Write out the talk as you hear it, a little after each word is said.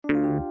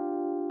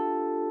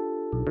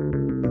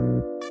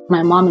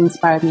My mom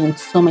inspired me in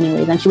so many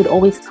ways, and she would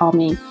always tell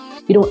me,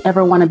 you don't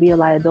ever want to be a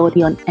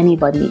liability on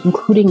anybody,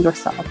 including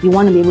yourself. You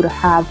want to be able to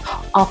have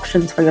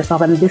options for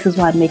yourself. And this is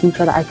why I'm making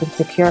sure that I can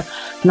secure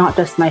not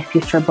just my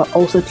future, but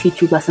also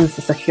teach you lessons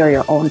to secure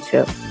your own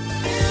too.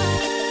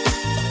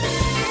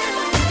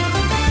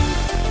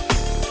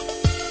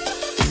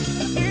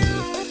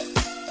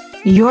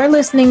 You're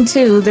listening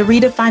to the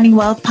Redefining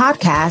Wealth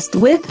podcast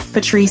with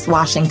Patrice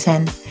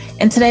Washington.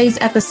 In today's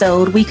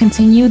episode, we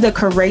continue the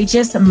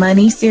Courageous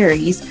Money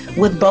series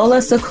with Bola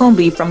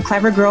Sokunbi from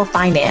Clever Girl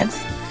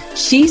Finance.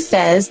 She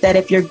says that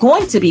if you're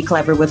going to be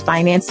clever with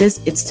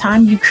finances, it's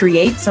time you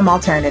create some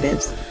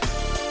alternatives.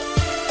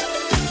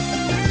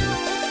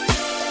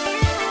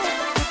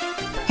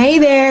 Hey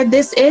there,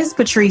 this is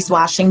Patrice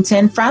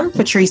Washington from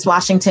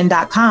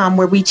patricewashington.com,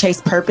 where we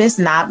chase purpose,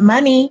 not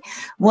money.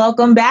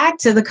 Welcome back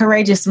to the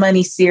Courageous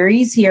Money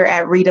series here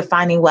at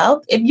Redefining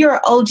Wealth. If you're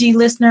an OG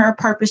listener or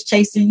purpose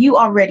chaser, you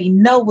already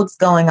know what's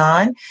going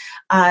on.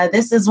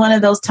 This is one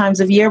of those times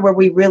of year where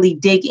we really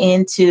dig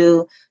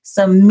into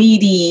some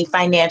meaty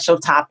financial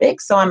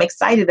topics. So I'm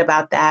excited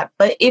about that.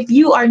 But if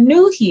you are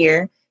new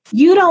here,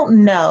 you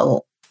don't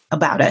know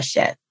about us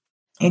yet.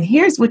 And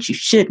here's what you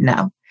should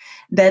know.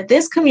 That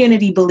this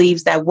community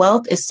believes that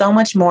wealth is so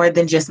much more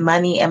than just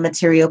money and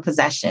material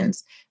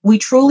possessions. We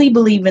truly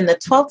believe in the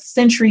 12th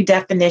century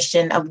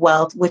definition of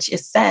wealth, which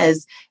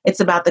says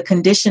it's about the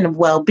condition of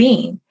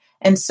well-being.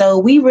 And so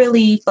we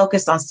really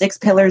focus on 6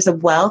 pillars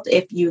of wealth.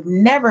 If you've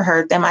never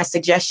heard them, I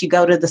suggest you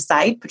go to the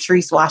site,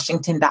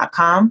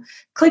 patricewashington.com,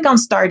 click on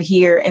Start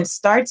Here and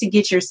start to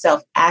get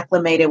yourself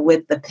acclimated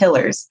with the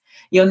pillars.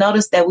 You'll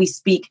notice that we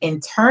speak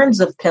in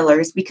terms of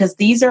pillars because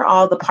these are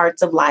all the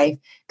parts of life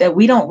that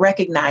we don't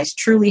recognize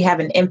truly have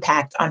an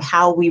impact on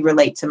how we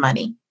relate to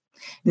money.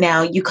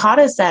 Now, you caught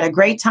us at a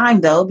great time,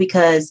 though,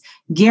 because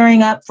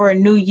gearing up for a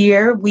new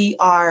year, we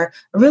are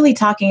really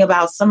talking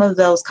about some of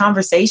those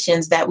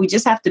conversations that we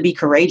just have to be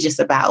courageous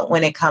about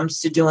when it comes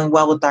to doing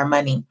well with our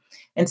money.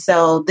 And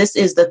so this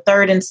is the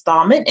 3rd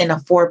installment in a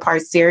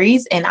 4-part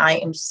series, and I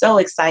am so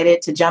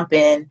excited to jump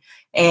in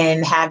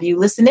and have you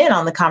listen in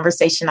on the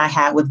conversation I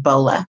had with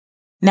Bola.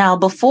 Now,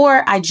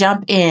 before I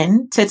jump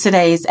in to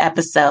today's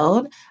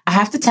episode, I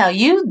have to tell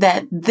you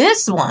that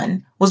this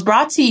one was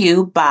brought to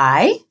you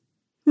by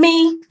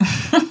me.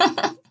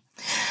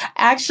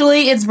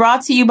 Actually, it's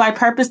brought to you by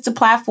Purpose to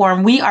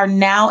Platform. We are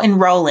now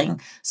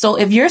enrolling. So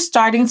if you're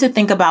starting to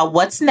think about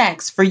what's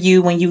next for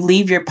you when you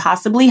leave your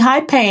possibly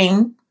high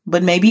paying,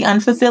 but maybe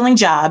unfulfilling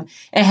job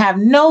and have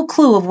no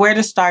clue of where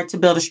to start to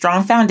build a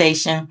strong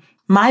foundation,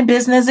 my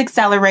business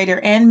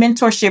accelerator and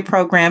mentorship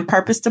program,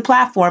 Purpose to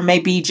Platform, may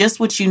be just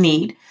what you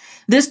need.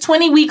 This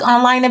 20-week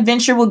online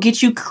adventure will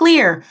get you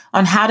clear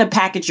on how to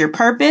package your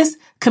purpose,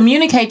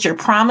 communicate your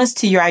promise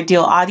to your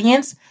ideal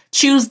audience,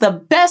 choose the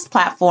best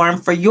platform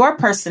for your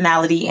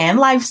personality and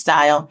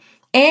lifestyle,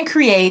 and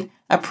create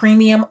a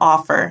premium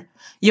offer.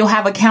 You'll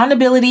have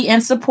accountability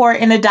and support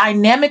in a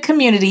dynamic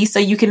community so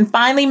you can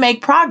finally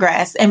make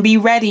progress and be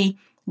ready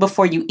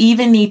before you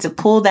even need to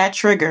pull that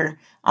trigger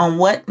on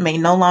what may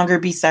no longer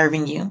be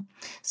serving you.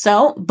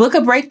 So book a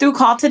breakthrough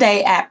call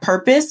today at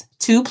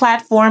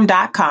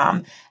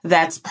purpose2platform.com.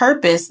 That's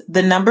purpose,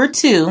 the number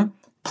 2,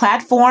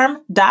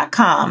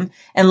 platform.com.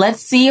 And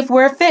let's see if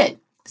we're a fit.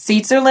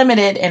 Seats are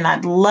limited and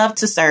I'd love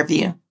to serve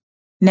you.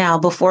 Now,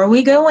 before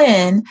we go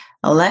in,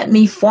 let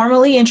me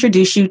formally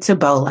introduce you to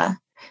Bola.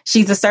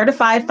 She's a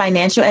certified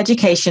financial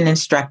education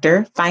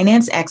instructor,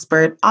 finance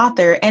expert,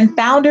 author, and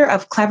founder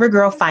of Clever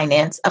Girl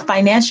Finance, a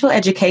financial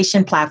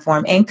education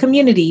platform and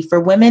community for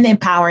women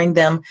empowering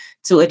them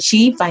to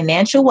achieve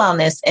financial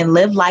wellness and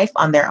live life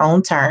on their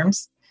own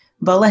terms.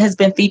 Bola has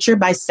been featured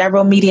by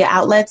several media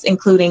outlets,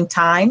 including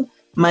Time,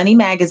 Money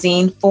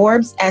Magazine,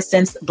 Forbes,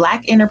 Essence,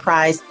 Black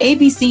Enterprise,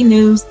 ABC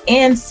News,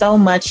 and so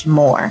much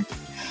more.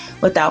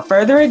 Without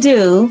further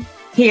ado,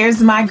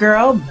 here's my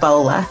girl,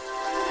 Bola.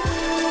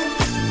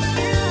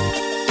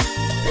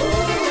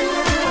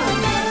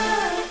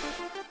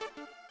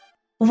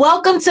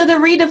 Welcome to the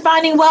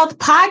Redefining Wealth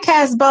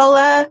podcast,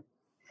 Bola.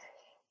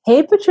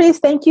 Hey, Patrice,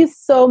 thank you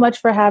so much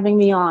for having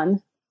me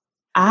on.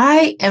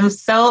 I am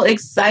so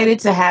excited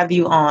to have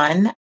you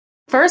on.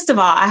 First of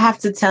all, I have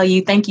to tell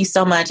you, thank you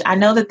so much. I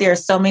know that there are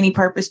so many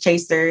purpose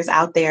chasers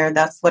out there.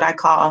 That's what I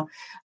call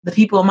the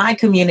people in my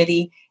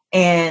community.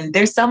 And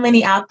there's so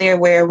many out there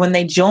where when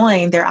they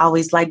join, they're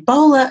always like,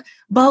 Bola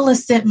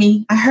sent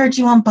me. I heard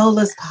you on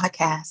Bola's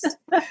podcast.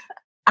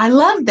 I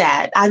love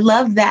that. I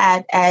love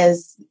that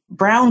as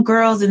brown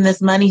girls in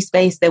this money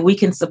space that we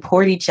can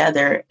support each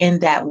other in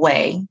that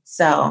way.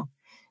 So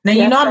now,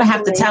 you know, I'm going to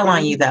have to tell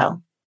on you,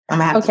 though. I'm going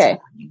to have to tell on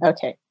you.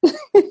 Okay.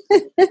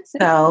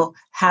 So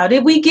how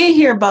did we get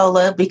here,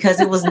 Bola? Because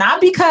it was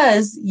not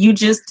because you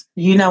just,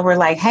 were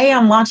like, hey,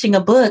 I'm launching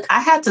a book.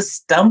 I had to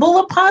stumble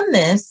upon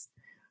this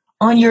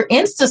on your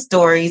Insta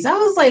stories. I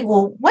was like,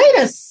 well, wait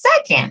a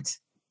second.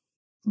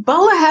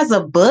 Bola has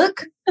a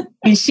book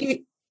and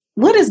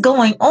what is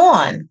going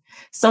on?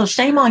 So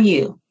shame on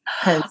you.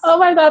 Oh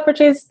my God,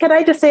 Patrice, can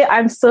I just say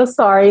I'm so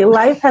sorry.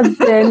 Life has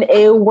been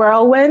a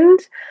whirlwind.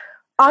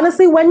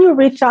 honestly, when you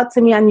reached out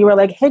to me and you were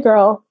like, hey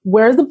girl,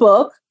 where's the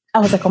book? I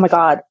was like, oh my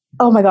God.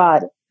 Oh my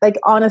God. Like,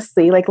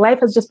 honestly, like life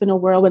has just been a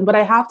whirlwind. But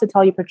I have to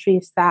tell you,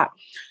 Patrice, that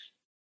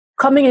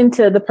coming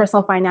into the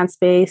personal finance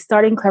space,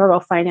 starting Clever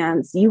Wealth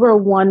Finance, you were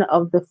one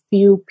of the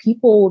few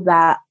people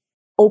that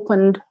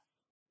opened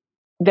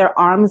their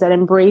arms, that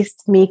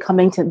embraced me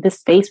coming to this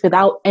space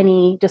without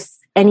any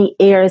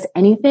airs,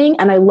 anything.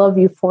 And I love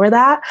you for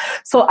that.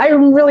 So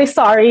I'm really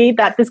sorry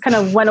that this kind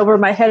of went over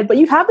my head, but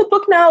you have the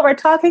book now. We're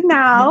talking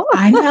now.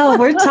 I know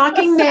we're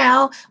talking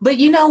now, but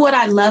you know what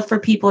I love for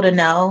people to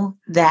know,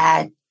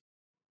 that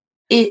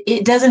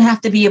it doesn't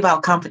have to be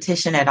about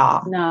competition at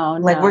all. No.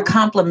 Like, we're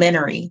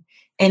complementary.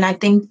 And I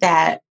think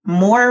that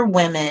more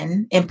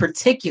women in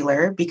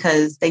particular,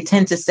 because they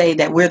tend to say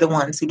that we're the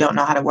ones who don't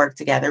know how to work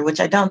together, which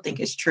I don't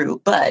think is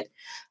true, but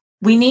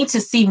we need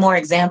to see more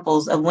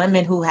examples of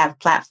women who have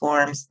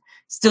platforms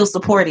still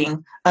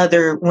supporting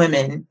other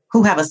women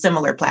who have a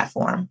similar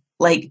platform.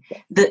 Like,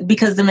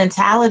 because the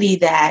mentality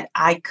that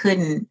I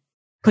couldn't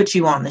put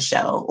you on the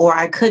show, or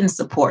I couldn't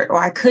support, or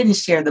I couldn't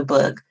share the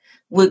book,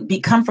 would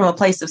come from a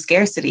place of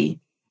scarcity,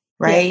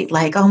 right? Yes.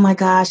 Like, oh my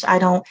gosh, I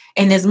don't.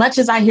 And as much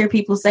as I hear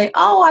people say,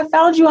 oh, I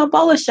found you on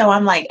Bola show,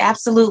 I'm like,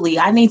 absolutely.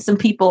 I need some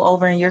people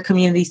over in your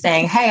community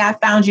saying, hey, I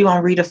found you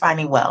on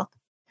Redefining Wealth.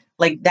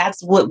 Like,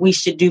 that's what we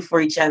should do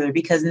for each other,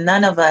 because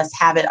none of us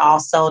have it all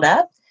sewed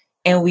up,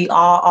 and we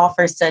all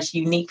offer such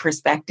unique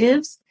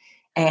perspectives,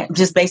 and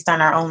just based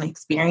on our own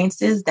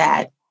experiences,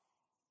 that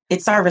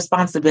it's our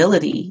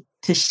responsibility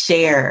to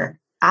share.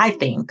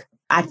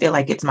 I feel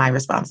like it's my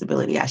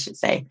responsibility, I should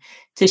say,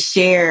 to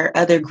share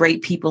other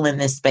great people in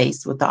this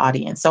space with the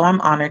audience. So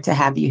I'm honored to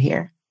have you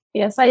here.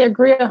 Yes, I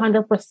agree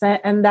 100%.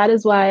 And that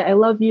is why I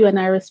love you and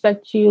I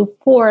respect you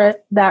for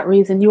that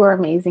reason. You are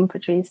amazing,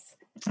 Patrice.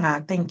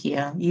 Thank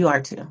you. You are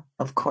too,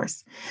 of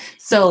course.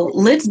 So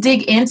let's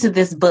dig into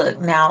this book.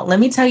 Now, let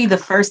me tell you the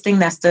first thing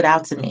that stood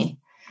out to me.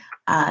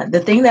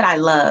 The thing that I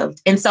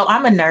loved. And so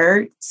I'm a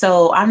nerd.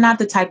 So I'm not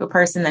the type of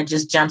person that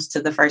just jumps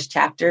to the first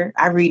chapter.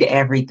 I read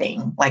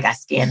everything. Like, I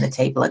scan the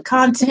table of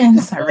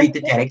contents. I read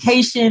the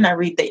dedication. I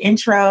read the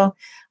intro.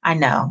 I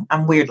know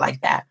I'm weird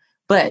like that.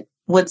 But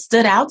what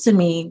stood out to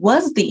me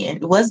was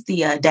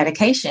the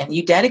dedication.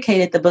 You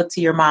dedicated the book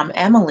to your mom,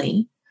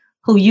 Emily,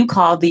 who you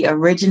called the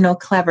original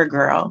clever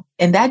girl.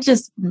 And that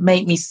just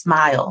made me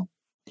smile.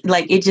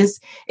 Like,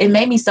 it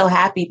made me so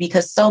happy,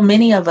 because so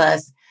many of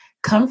us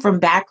come from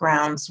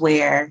backgrounds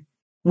where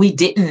we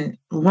didn't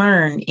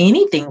learn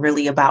anything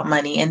really about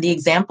money. And the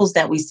examples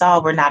that we saw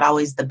were not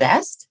always the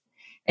best.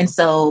 And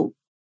so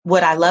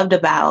what I loved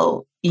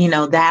about,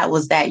 that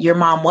was that your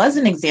mom was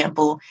an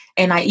example.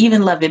 And I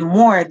even love it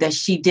more that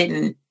she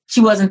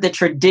wasn't the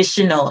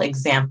traditional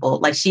example.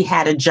 Like, she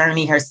had a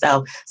journey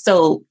herself.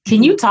 So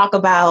can you talk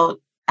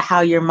about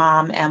how your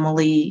mom,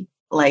 Emily,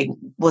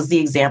 was the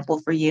example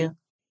for you?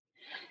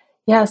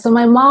 Yeah, so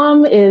my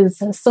mom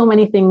is so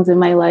many things in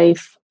my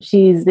life.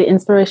 She's the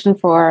inspiration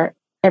for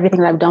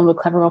everything that I've done with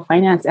Clever Wealth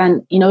Finance.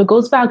 And, it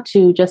goes back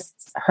to just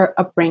her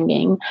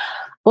upbringing.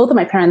 Both of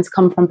my parents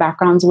come from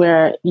backgrounds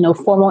where,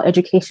 formal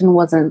education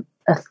wasn't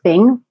a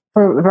thing,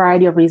 for a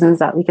variety of reasons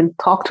that we can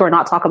talk to or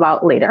not talk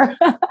about later.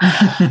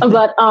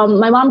 But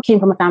my mom came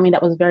from a family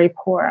that was very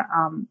poor,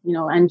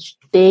 and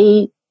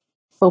they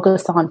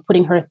focused on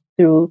putting her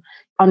through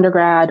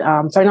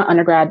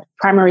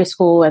primary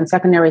school and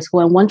secondary school.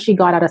 And once she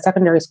got out of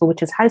secondary school,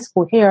 which is high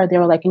school here, they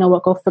were like, you know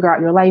what, go figure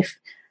out your life.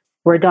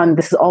 We're done.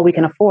 This is all we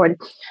can afford.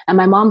 And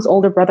my mom's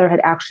older brother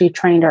had actually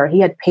trained her. He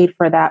had paid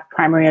for that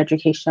primary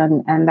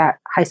education and that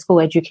high school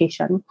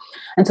education.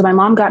 And so my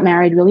mom got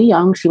married really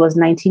young. She was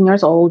 19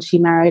 years old. She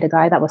married a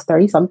guy that was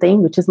 30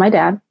 something, which is my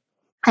dad.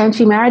 And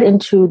she married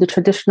into the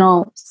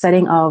traditional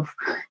setting of,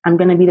 I'm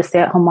going to be the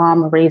stay-at-home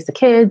mom, raise the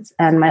kids,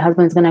 and my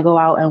husband's going to go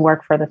out and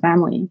work for the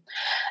family.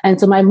 And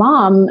so my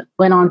mom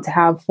went on to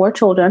have 4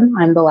 children.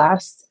 I'm the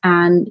last.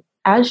 And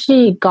as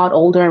she got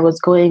older and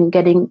was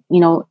getting,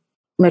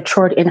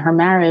 matured in her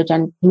marriage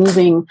and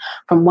moving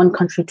from one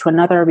country to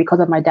another because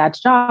of my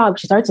dad's job,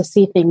 she started to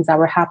see things that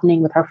were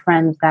happening with her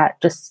friends that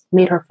just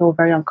made her feel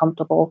very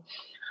uncomfortable.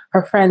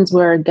 Her friends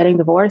were getting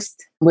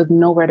divorced with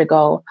nowhere to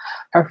go.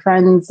 Her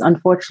friends,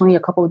 unfortunately,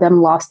 a couple of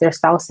them lost their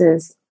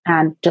spouses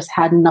and just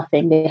had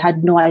nothing. They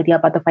had no idea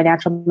about the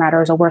financial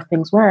matters or where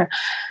things were.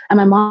 And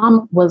my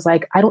mom was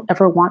like, I don't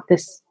ever want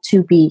this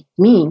to be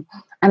me.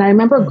 And I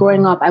remember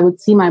growing up, I would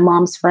see my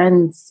mom's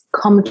friends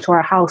come to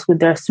our house with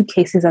their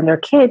suitcases and their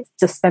kids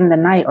to spend the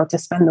night or to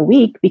spend the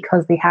week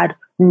because they had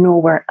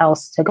nowhere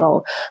else to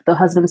go. The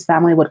husband's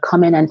family would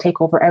come in and take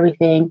over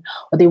everything,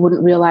 or they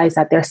wouldn't realize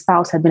that their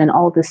spouse had been in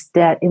all this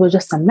debt. It was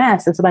just a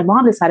mess. And so my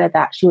mom decided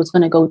that she was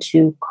going to go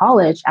to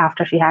college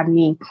after she had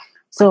me.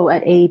 So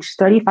at age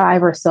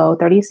 35 or so,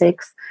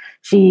 36,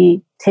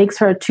 she takes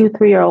her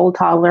 2-3-year-old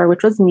toddler,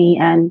 which was me,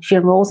 and she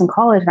enrolls in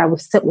college. And I would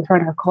sit with her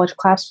in her college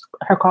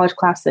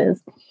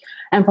classes.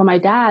 And for my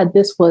dad,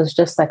 this was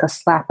just like a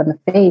slap in the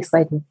face.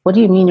 Like, what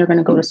do you mean you're going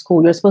to go to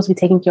school? You're supposed to be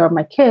taking care of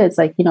my kids.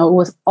 Like, it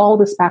was all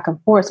this back and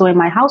forth. So in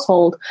my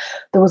household,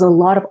 there was a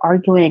lot of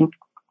arguing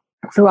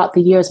throughout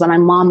the years, by my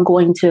mom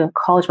going to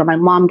college, by my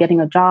mom getting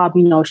a job,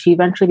 she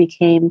eventually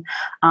became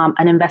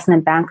an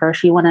investment banker.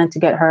 She wanted to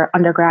get her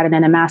undergrad and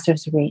then a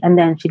master's degree. And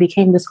then she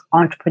became this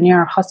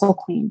entrepreneur, hustle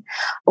queen,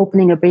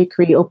 opening a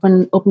bakery,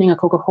 opening a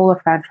Coca-Cola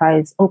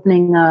franchise,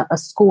 opening a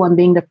school and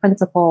being the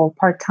principal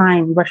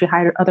part-time, where she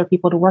hired other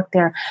people to work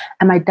there.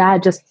 And my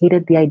dad just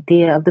hated the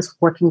idea of this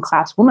working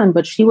class woman,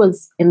 but she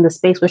was in the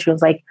space where she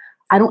was like,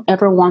 I don't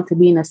ever want to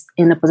be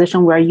in a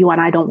position where you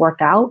and I don't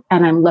work out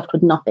and I'm left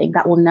with nothing.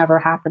 That will never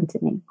happen to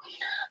me.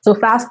 So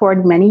fast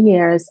forward many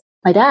years,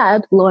 my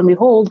dad, lo and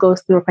behold,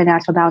 goes through a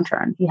financial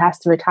downturn. He has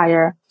to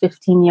retire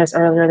 15 years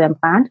earlier than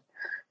planned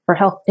for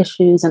health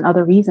issues and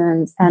other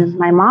reasons. And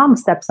my mom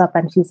steps up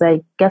and she's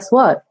like, guess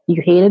what?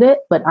 You hated it,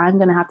 but I'm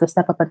going to have to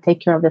step up and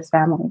take care of this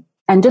family.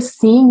 And just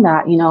seeing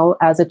that,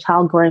 as a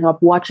child growing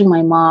up, watching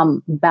my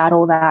mom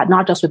battle that,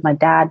 not just with my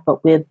dad,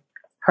 but with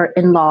her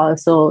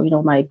in-laws, so,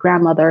 my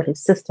grandmother,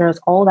 his sisters,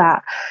 all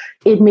that,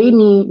 it made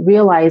me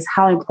realize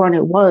how important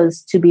it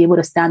was to be able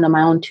to stand on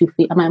my own 2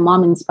 feet. And my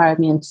mom inspired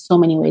me in so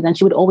many ways. And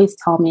she would always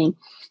tell me,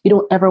 you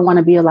don't ever want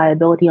to be a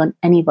liability on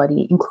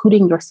anybody,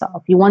 including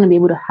yourself. You want to be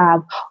able to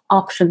have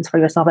options for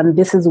yourself. And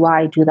this is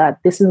why I do that.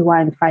 This is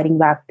why I'm fighting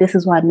back. This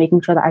is why I'm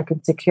making sure that I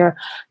can secure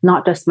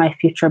not just my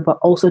future, but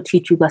also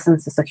teach you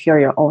lessons to secure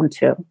your own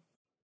too.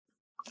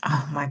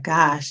 Oh my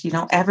gosh, you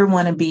don't ever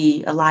want to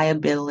be a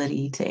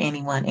liability to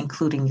anyone,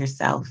 including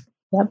yourself.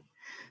 Yep.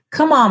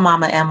 Come on,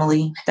 Mama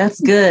Emily. That's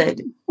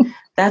good.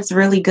 That's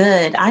really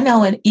good. I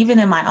know, and even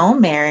in my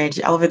own marriage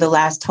over the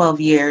last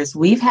 12 years,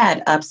 we've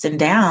had ups and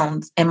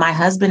downs. And my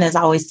husband has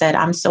always said,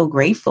 I'm so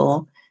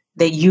grateful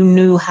that you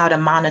knew how to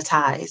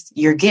monetize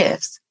your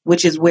gifts,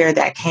 which is where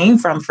that came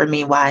from for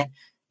me. Why,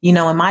 in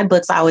my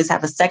books, I always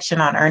have a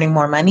section on earning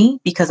more money,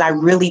 because I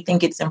really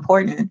think it's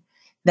important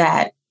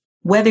that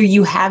whether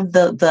you have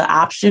the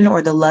option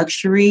or the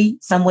luxury,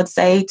 some would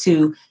say,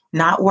 to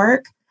not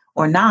work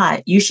or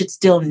not, you should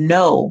still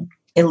know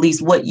at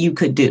least what you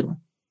could do.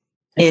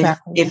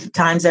 Exactly. If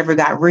times ever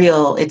got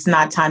real, it's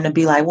not time to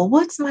be like, well,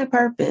 what's my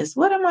purpose?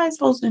 What am I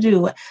supposed to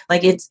do?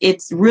 Like,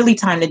 it's really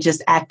time to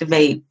just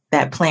activate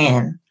that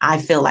plan. I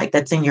feel like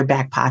that's in your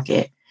back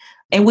pocket.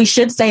 And we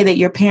should say that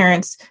your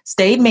parents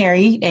stayed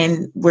married,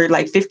 and we're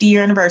like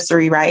 50-year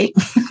anniversary, right?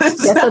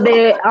 So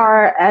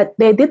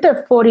they did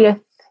their 40th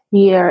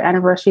year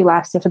anniversary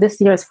last year. So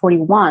this year is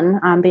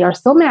 41. They are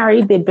still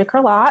married. They bicker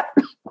a lot,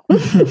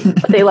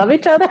 but they love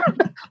each other.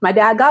 My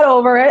dad got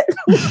over it.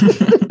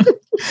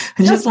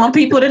 I just want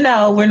people to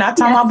know we're not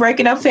talking about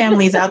breaking up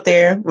families out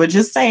there. We're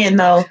just saying,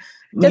 though,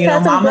 just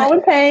had some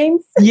growing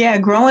pains. Yeah,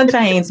 growing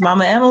pains.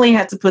 Mama Emily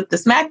had to put the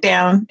smack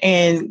down,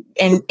 and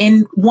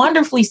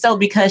wonderfully so,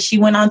 because she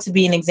went on to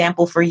be an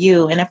example for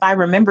you. And if I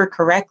remember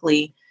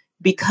correctly,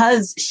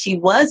 because she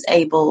was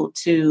able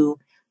to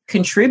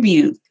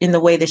contribute in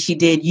the way that she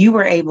did, you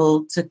were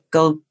able to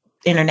go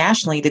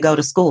internationally to go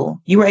to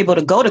school. You were able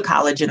to go to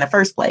college in the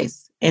first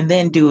place and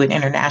then do it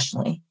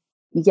internationally.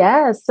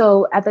 Yeah.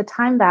 So at the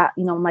time that,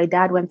 my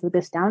dad went through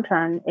this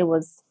downturn, it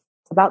was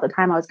about the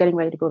time I was getting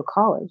ready to go to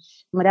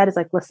college. My dad is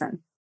like,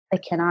 listen, I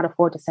cannot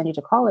afford to send you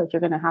to college.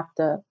 You're going to have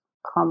to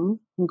come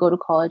and go to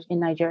college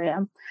in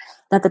Nigeria.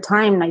 At the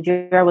time,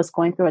 Nigeria was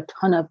going through a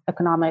ton of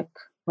economic,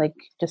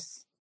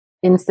 just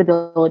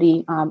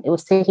instability. It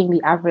was taking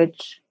the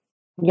average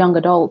young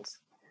adults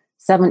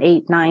 7,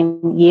 8,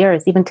 9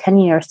 years, even 10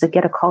 years to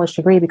get a college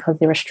degree, because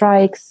there were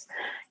strikes,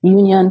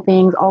 union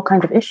things, all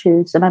kinds of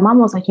issues. And my mom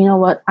was like, you know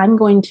what, I've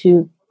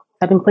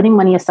been putting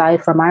money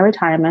aside for my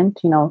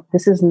retirement.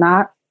 This is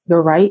not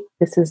your right.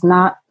 This is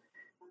not,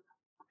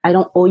 I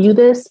don't owe you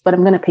this, but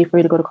I'm going to pay for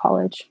you to go to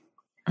college.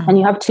 Mm-hmm. And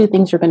you have 2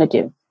 things you're going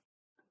to do.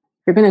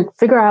 You're going to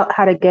figure out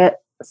how to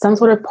get some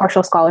sort of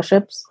partial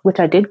scholarships, which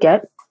I did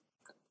get,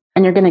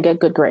 and you're going to get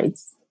good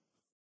grades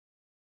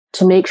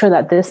to make sure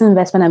that this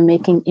investment I'm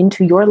making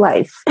into your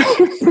life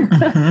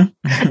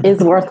is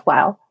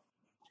worthwhile.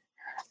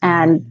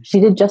 And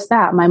she did just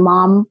that. My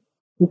mom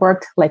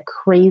worked like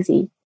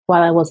crazy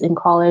while I was in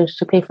college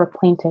to pay for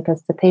plane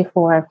tickets, to pay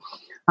for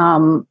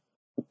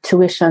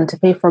tuition, to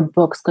pay for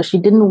books, because she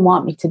didn't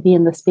want me to be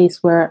in the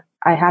space where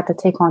I had to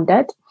take on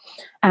debt.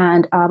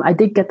 And I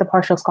did get the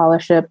partial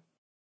scholarship.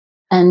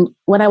 And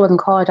when I was in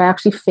college, I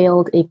actually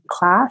failed a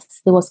class.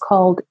 It was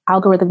called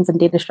Algorithms and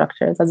Data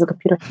Structures as a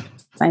computer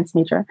science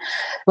major.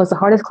 It was the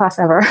hardest class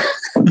ever.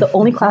 The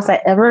only class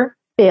I ever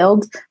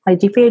failed. My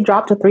GPA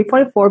dropped to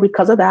 3.4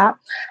 because of that.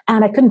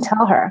 And I couldn't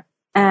tell her.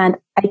 And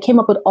I came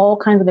up with all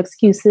kinds of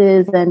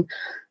excuses and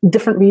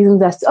different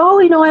reasons as to,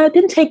 I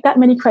didn't take that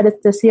many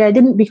credits this year. I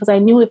didn't, because I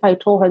knew if I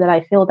told her that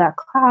I failed that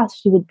class,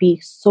 she would be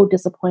so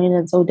disappointed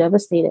and so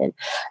devastated.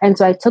 And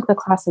so I took the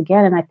class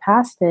again and I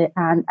passed it.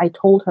 And I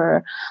told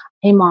her,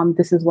 hey, Mom,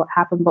 this is what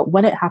happened. But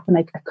when it happened,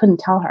 I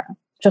couldn't tell her,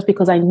 just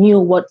because I knew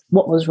what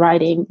was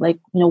riding,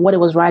 what it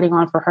was riding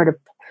on for her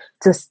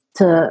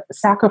to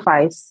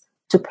sacrifice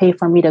to pay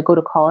for me to go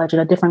to college in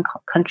a different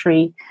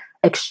country,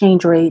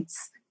 exchange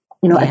rates,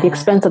 at the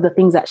expense of the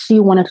things that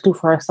she wanted to do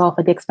for herself,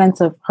 at the expense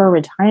of her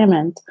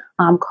retirement.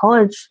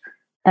 College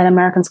and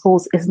American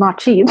schools is not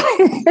cheap.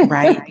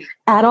 Right.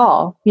 At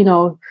all,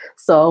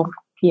 So,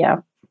 yeah.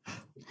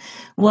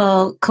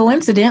 Well,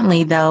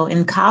 coincidentally, though,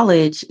 in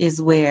college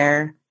is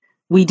where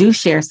we do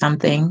share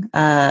something.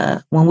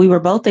 When we were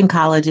both in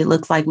college, it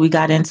looks like we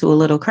got into a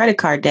little credit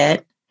card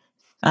debt.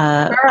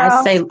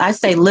 I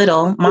say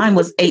little. Mine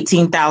was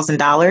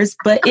 $18,000,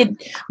 but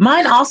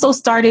mine also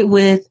started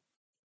with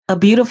a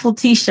beautiful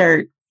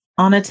T-shirt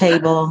on a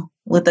table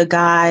with a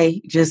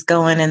guy just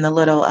going in the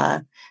little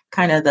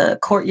kind of the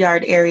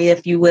courtyard area,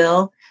 if you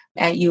will,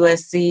 at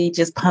USC,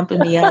 just pumping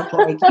me up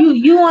like,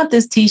 you want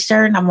this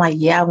T-shirt? And I'm like,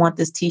 yeah, I want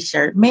this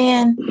T-shirt.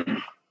 Man,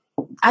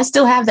 I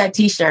still have that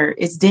T-shirt.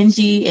 It's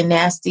dingy and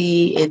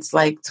nasty. It's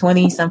like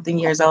 20 something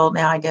years old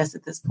now, I guess,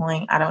 at this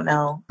point. I don't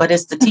know. But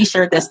it's the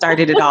T-shirt that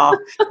started it all.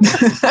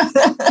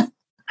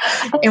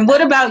 And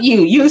what about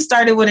you? You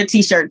started with a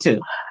T-shirt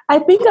too. I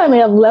think I may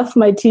have left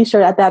my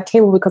T-shirt at that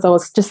table because I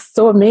was just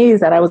so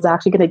amazed that I was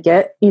actually going to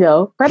get,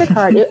 credit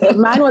card.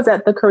 Mine was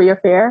at the career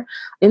fair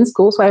in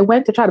school. So I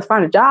went to try to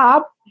find a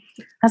job.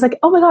 I was like,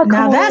 oh my God.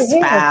 Now that's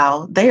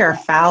foul. They are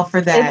foul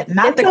for that.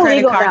 Not the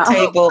credit card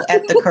table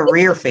at the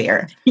career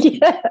fair.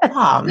 Yeah.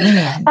 Oh,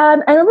 man.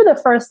 And I remember the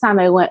first time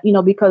I went,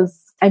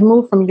 because I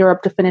moved from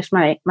Europe to finish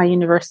my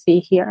university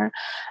here.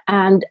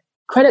 And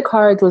credit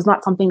cards was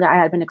not something that I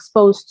had been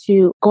exposed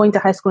to. Going to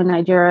high school in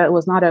Nigeria, it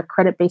was not a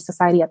credit-based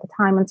society at the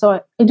time. And so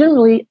I didn't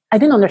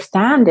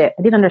understand it.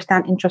 I didn't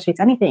understand interest rates,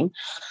 anything.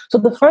 So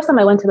the first time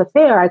I went to the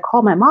fair, I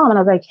called my mom and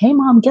I was like, hey,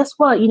 Mom, guess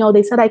what?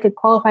 They said I could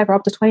qualify for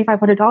up to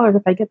 $2,500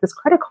 if I get this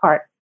credit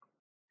card.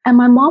 And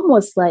my mom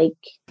was like,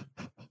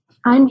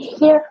 I'm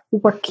here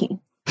working.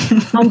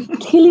 I'm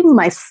killing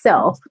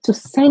myself to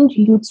send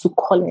you to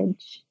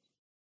college.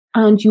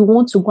 And you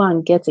want to go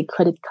and get a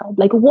credit card.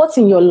 Like, what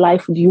in your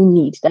life do you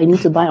need that you need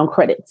to buy on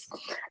credit?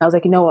 I was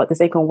like, you know what? This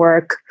ain't gonna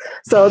work.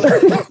 So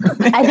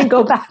I didn't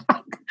go back.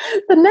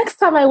 The next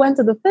time I went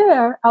to the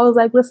fair, I was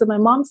like, listen, my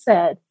mom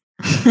said,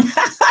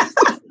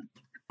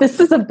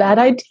 this is a bad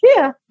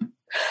idea.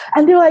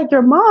 And they're like,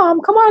 your mom,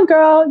 come on,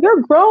 girl,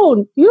 you're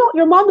grown.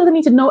 Your mom doesn't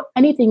need to know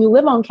anything. You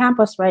live on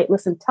campus, right?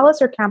 Listen, tell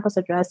us your campus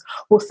address.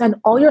 We'll send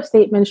all your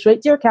statements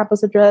straight to your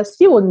campus address.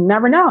 She will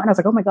never know. And I was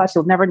like, oh my gosh,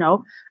 she'll never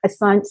know. I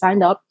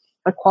signed up.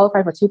 I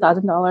qualified for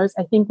 $2,000.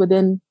 I think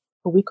within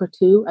a week or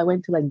two, I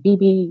went to like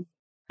BB.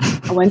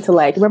 I went to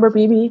remember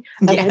BB?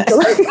 I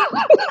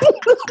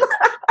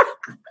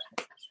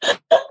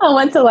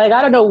went to I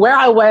don't know where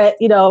I went,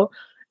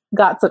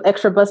 got some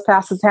extra bus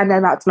passes, handed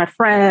them out to my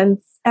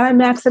friends, and I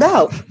maxed it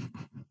out.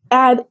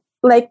 And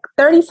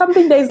 30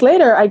 something days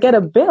later, I get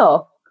a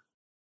bill.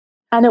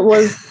 And it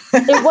wasn't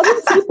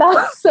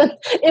 $2,000.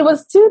 It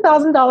was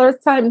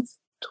 $2,000 times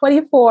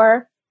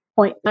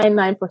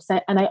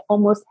 24.99%, and I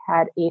almost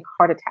had a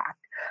heart attack.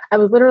 I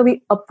was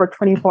literally up for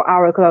 24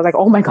 hours because I was like,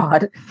 oh my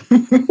God,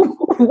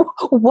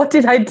 what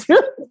did I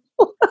do?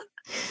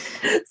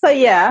 So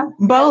yeah.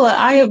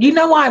 Bola, you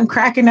know why I'm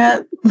cracking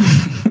up?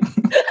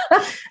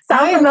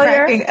 Sound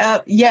familiar? Cracking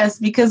up. Yes,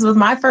 because with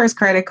my first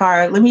credit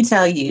card, let me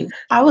tell you,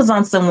 I was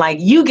on some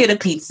you get a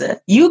pizza.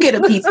 You get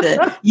a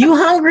pizza. You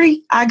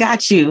hungry? I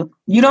got you.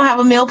 You don't have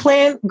a meal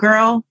plan?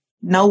 Girl,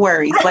 no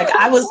worries.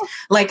 I was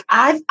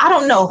I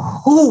don't know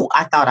who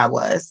I thought I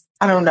was.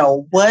 I don't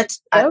know what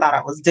I thought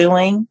I was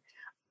doing.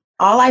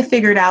 All I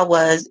figured out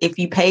was if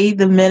you pay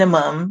the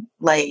minimum,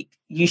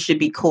 you should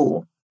be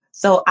cool.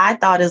 So I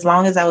thought as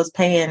long as I was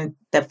paying,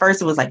 at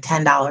first it was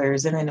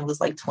 $10 and then it was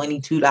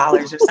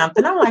 $22 or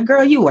something. I'm like,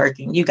 girl, you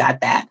working, you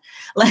got that.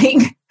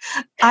 I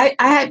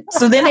had,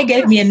 so then they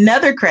gave me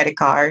another credit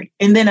card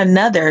and then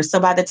another. So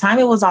by the time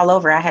it was all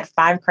over, I had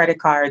 5 credit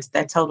cards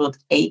that totaled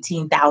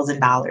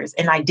 $18,000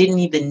 and I didn't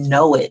even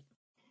know it.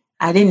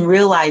 I didn't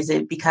realize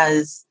it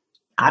because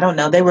I don't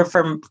know.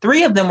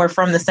 3 of them were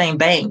from the same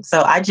bank.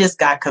 So I just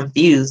got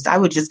confused. I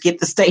would just get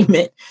the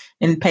statement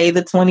and pay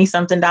the 20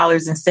 something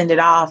dollars and send it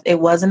off.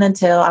 It wasn't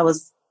until I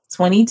was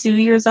 22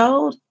 years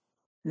old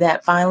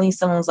that finally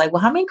someone was like,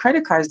 well, how many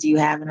credit cards do you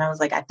have? And I was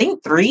like, I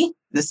think 3.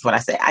 This is what I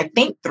said. I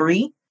think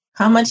 3.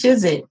 How much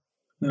is it?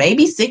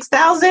 Maybe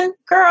 6,000?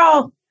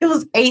 Girl, it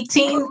was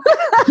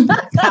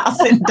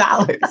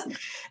 $18,000.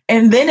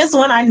 And then is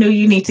when I knew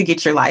you need to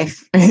get your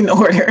life in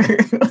order.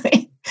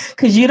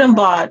 Because you done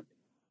bought,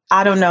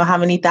 I don't know how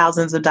many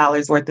thousands of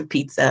dollars worth of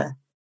pizza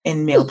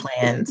and meal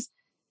plans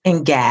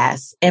and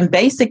gas and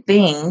basic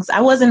things.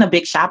 I wasn't a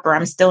big shopper.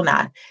 I'm still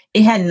not.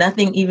 It had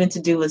nothing even to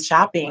do with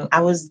shopping.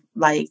 I was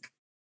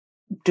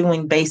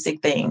doing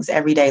basic things,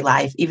 everyday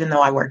life, even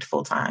though I worked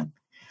full time.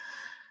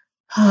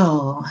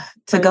 Oh,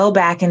 to go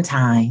back in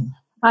time.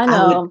 I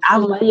know. I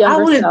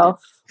would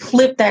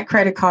flip that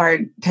credit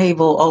card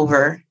table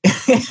over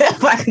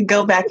if I could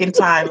go back in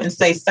time and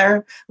say,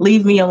 sir,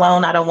 leave me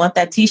alone. I don't want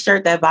that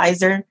T-shirt, that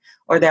visor,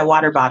 or that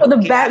water bottle.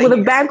 With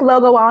a bank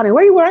logo on it.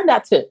 Where are you wearing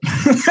that to?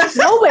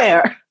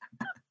 Nowhere.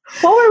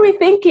 What were we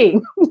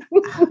thinking?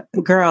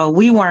 Girl,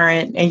 we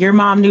weren't, and your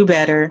mom knew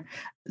better.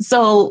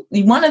 So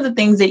one of the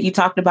things that you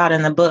talked about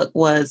in the book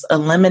was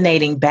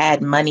eliminating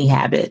bad money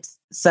habits.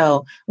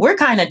 So we're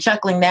kind of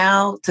chuckling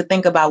now to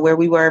think about where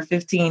we were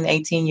 15,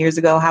 18 years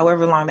ago,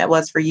 however long that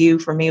was for you.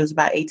 For me, it was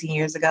about 18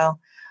 years ago.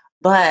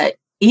 But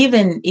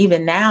even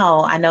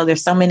now, I know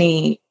there's so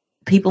many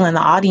people in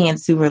the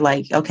audience who were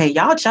like, okay,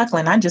 y'all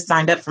chuckling. I just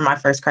signed up for my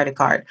first credit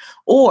card.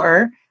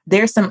 Or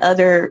there's some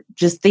other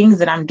just things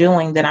that I'm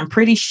doing that I'm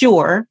pretty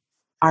sure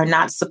are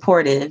not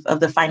supportive of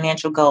the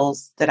financial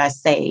goals that I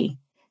say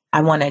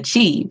I want to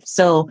achieve.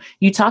 So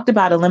you talked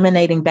about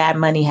eliminating bad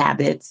money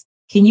habits.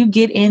 Can you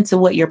get into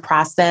what your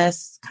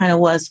process kind of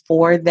was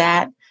for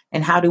that?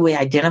 And how do we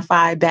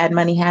identify bad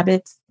money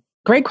habits?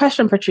 Great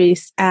question,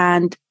 Patrice.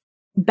 And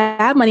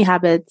bad money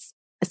habits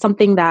is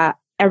something that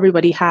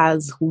everybody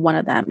has one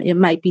of them. It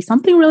might be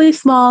something really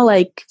small,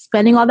 like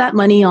spending all that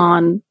money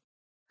on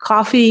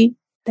coffee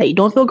that you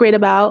don't feel great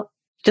about,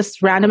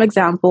 just random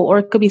example, or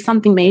it could be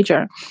something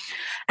major.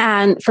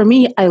 And for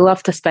me, I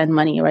love to spend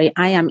money, right?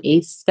 I am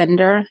a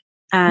spender.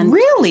 And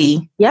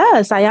really?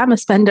 Yes, I am a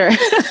spender.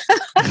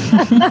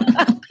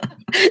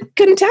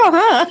 Couldn't tell,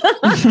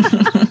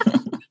 huh?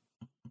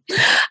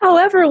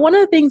 However, one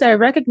of the things I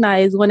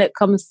recognize when it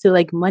comes to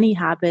like money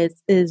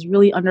habits is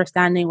really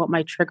understanding what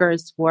my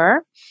triggers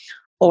were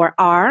or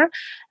are,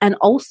 and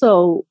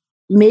also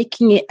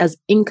making it as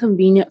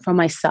inconvenient for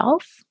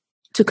myself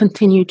to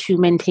continue to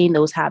maintain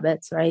those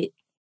habits, right?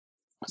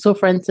 So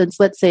for instance,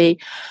 let's say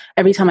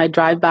every time I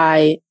drive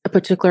by a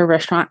particular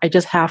restaurant, I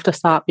just have to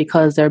stop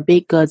because their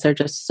baked goods are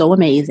just so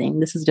amazing.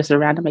 This is just a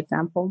random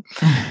example.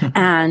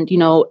 And,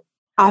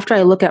 after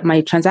I look at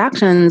my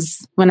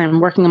transactions when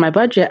I'm working on my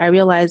budget, I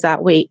realize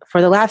that, wait,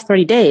 for the last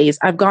 30 days,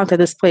 I've gone to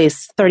this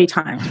place 30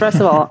 times. First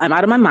of all, I'm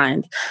out of my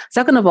mind.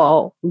 Second of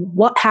all,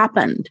 what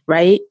happened,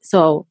 right?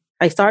 So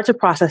I started to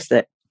process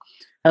it.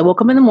 I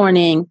woke up in the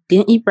morning,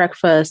 didn't eat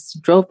breakfast,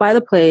 drove by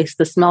the place,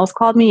 the smells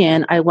called me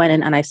in, I went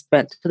in and I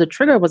spent. So the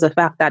trigger was the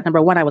fact that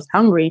number one, I was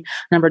hungry.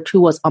 Number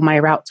two was on my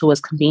route, so it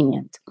was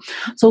convenient.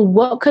 So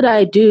what could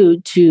I do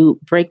to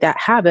break that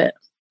habit?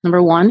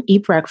 Number one,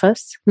 eat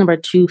breakfast. Number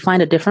two,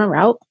 find a different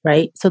route,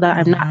 right? So that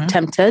I'm not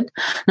tempted.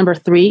 Number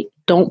three,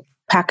 don't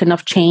pack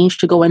enough change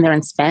to go in there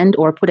and spend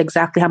or put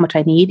exactly how much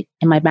I need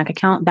in my bank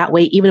account. That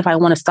way, even if I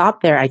want to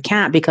stop there, I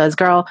can't because,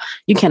 girl,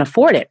 you can't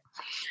afford it.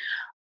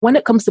 When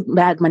it comes to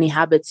bad money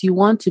habits, you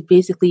want to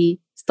basically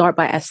start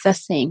by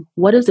assessing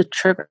what is the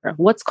trigger,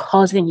 what's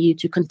causing you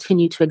to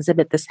continue to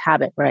exhibit this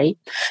habit, right?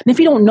 And if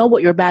you don't know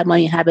what your bad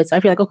money habits are,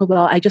 if you're like, okay,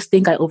 well, I just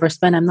think I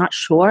overspend, I'm not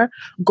sure,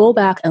 go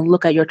back and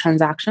look at your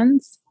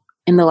transactions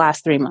in the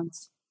last 3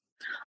 months.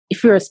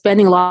 If you're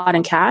spending a lot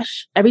in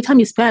cash, every time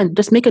you spend,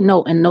 just make a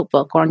note in a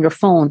notebook or on your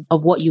phone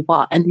of what you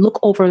bought and look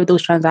over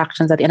those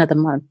transactions at the end of the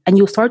month. And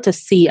you'll start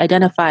to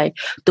identify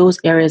those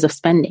areas of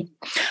spending.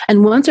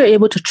 And once you're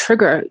able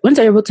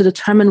to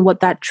determine what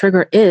that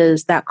trigger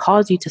is that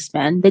caused you to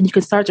spend, then you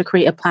can start to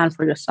create a plan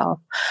for yourself.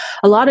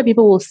 A lot of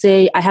people will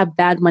say, I have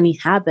bad money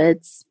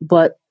habits,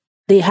 but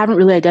they haven't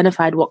really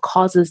identified what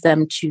causes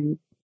them to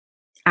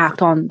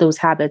act on those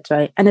habits,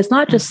 right? And it's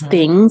not just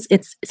things,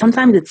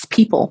 sometimes it's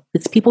people.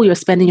 It's people you're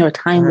spending your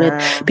time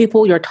with,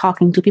 people you're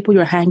talking to, people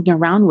you're hanging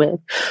around with.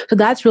 So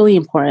that's really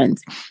important.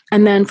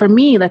 And then for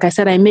me, like I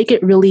said, I make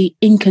it really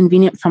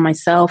inconvenient for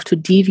myself to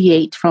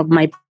deviate from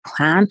my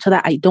plan so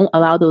that I don't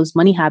allow those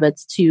money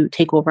habits to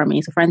take over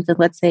me. So for instance,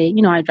 let's say,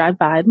 I drive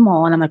by the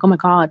mall and I'm like, oh my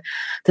God,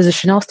 there's a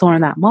Chanel store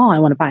in that mall. I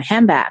want to buy a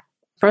handbag.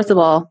 First of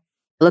all,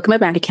 I look at my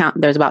bank account.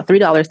 There's about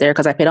 $3 there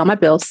because I paid all my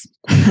bills.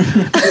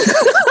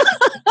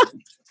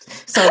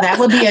 So that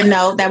would be a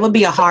no. That would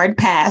be a hard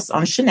pass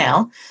on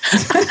Chanel.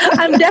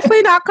 I'm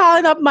definitely not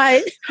calling up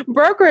my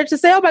brokerage to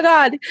say, oh my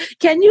God,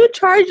 can you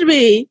charge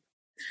me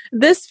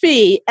this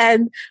fee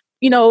and,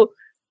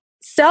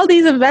 sell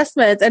these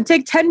investments and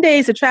take 10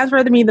 days to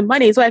transfer me the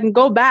money so I can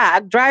go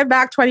back, drive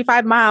back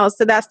 25 miles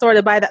to that store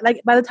to buy that.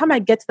 Like by the time I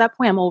get to that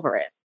point, I'm over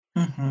it.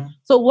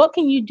 So what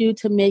can you do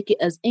to make it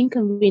as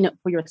inconvenient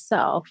for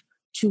yourself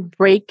to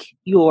break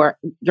your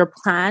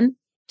plan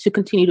to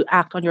continue to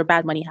act on your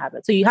bad money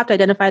habits? So you have to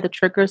identify the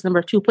triggers.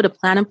 Number two, put a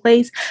plan in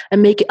place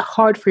and make it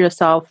hard for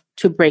yourself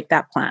to break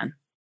that plan.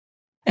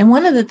 And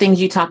one of the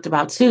things you talked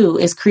about too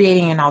is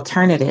creating an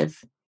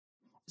alternative.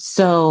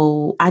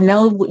 So I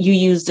know you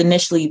used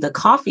initially the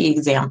coffee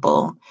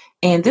example,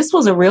 and this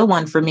was a real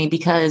one for me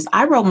because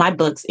I wrote my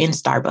books in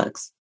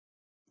Starbucks.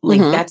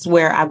 That's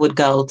where I would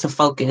go to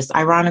focus.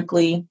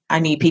 Ironically, I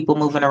need people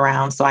moving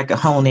around so I could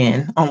hone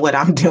in on what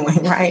I'm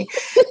doing, right?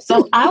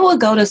 So I would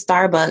go to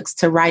Starbucks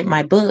to write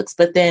my books.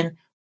 But then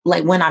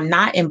when I'm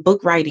not in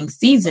book writing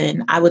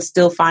season, I would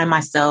still find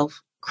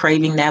myself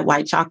craving that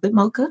white chocolate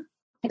mocha.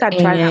 I got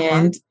to try that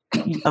one.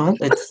 Don't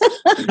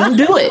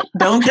do it.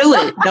 Don't do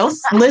it. Don't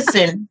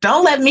listen.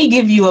 Don't let me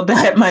give you a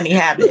bad money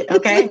habit.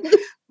 Okay.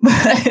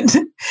 But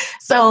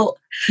so,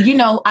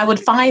 I would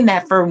find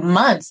that for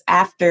months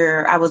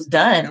after I was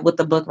done with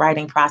the book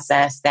writing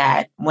process,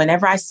 that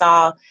whenever I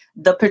saw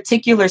the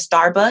particular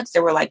Starbucks,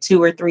 there were like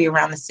 2 or 3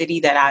 around the city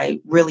that I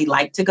really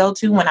liked to go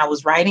to when I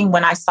was writing.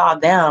 When I saw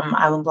them,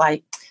 I was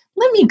like,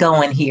 let me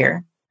go in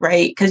here.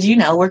 right? Because,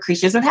 we're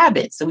creatures of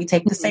habit. So we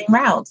take the same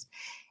routes.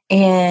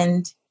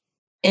 And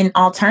an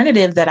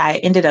alternative that I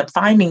ended up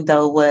finding,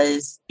 though,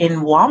 was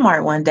in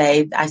Walmart one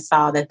day, I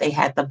saw that they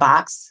had the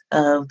box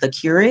of the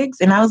Keurigs.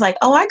 And I was like,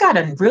 oh, I got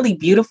a really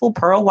beautiful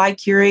pearl white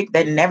Keurig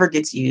that never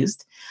gets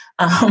used.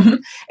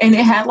 And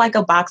it had like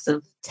a box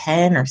of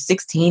 10 or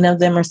 16 of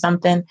them or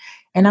something.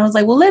 And I was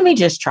like, well, let me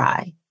just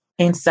try.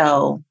 And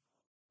so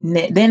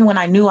then when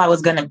I knew I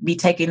was going to be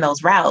taking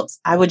those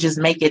routes, I would just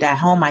make it at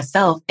home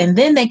myself. And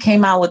then they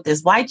came out with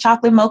this white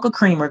chocolate mocha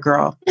creamer,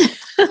 girl.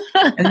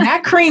 And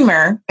that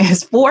creamer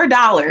is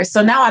 $4.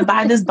 So now I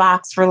buy this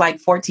box for like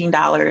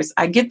 $14.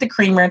 I get the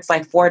creamer, it's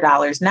like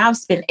 $4. Now I've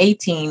spent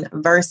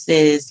 $18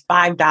 versus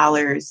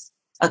 $5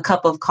 a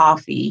cup of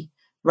coffee,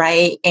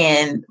 right?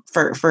 And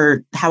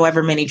for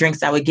however many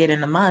drinks I would get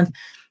in a month.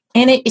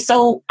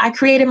 So I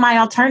created my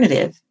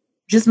alternative.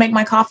 Just make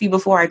my coffee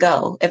before I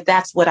go, if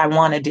that's what I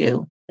want to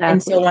do. Exactly.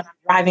 And so when I'm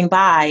driving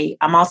by,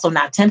 I'm also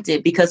not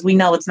tempted because we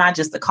know it's not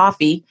just the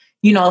coffee.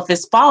 If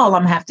it's fall,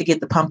 I'm going to have to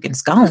get the pumpkin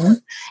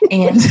scone.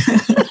 And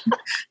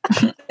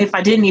if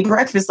I didn't eat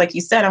breakfast, like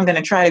you said, I'm going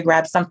to try to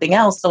grab something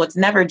else. So it's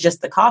never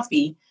just the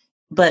coffee,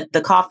 but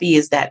the coffee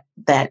is that,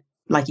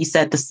 like you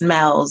said, the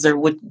smells or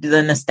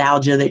the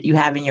nostalgia that you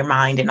have in your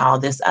mind and all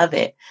this of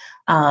it.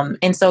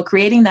 And so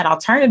creating that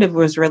alternative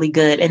was really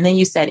good. And then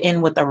you said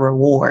in with a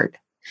reward,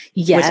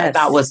 which I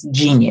thought was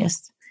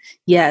genius.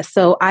 Yeah.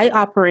 So I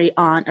operate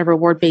on a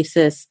reward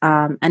basis.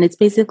 And it's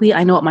basically,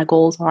 I know what my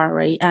goals are,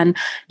 right? And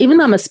even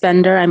though I'm a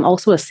spender, I'm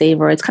also a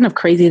saver. It's kind of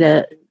crazy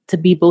to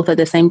be both at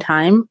the same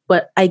time,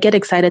 but I get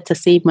excited to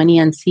save money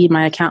and see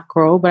my account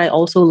grow, but I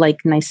also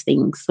like nice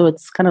things. So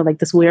it's kind of like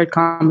this weird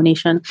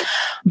combination.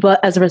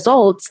 But as a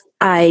result,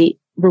 I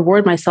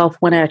reward myself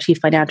when I achieve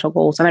financial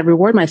goals, and I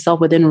reward myself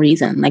within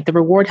reason. Like the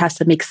reward has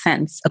to make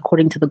sense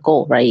according to the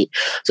goal, right?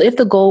 So if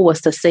the goal was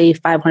to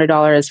save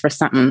 $500 for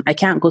something, I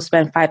can't go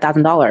spend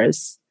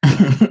 $5,000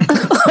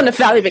 on a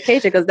family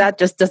vacation because that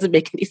just doesn't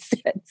make any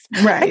sense.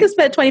 Right. I can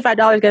spend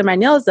 $25 getting my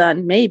nails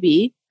done,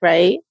 maybe,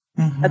 right?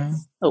 Mm-hmm.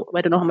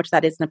 I don't know how much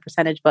that is in a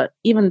percentage, but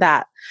even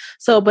that.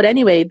 But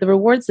anyway, the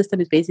reward system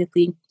is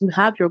basically you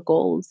have your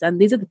goals, and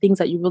these are the things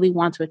that you really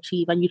want to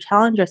achieve, and you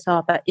challenge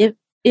yourself that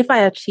if I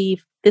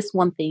achieve this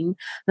one thing,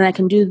 then I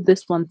can do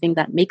this one thing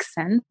that makes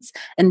sense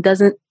and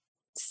doesn't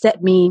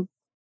set me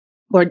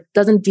or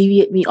doesn't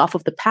deviate me off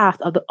of the path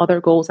of the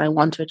other goals I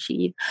want to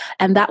achieve.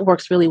 And that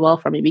works really well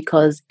for me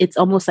because it's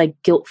almost like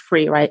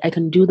guilt-free, right? I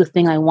can do the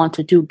thing I want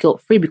to do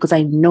guilt-free because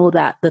I know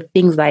that the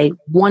things I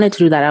wanted to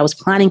do that I was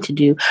planning to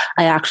do,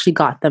 I actually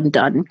got them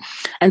done.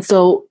 And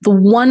so the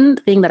one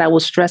thing that I will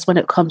stress when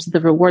it comes to the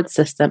reward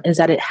system is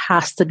that it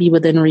has to be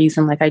within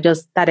reason. Like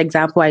that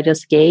example I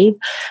just gave,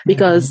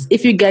 because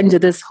if you get into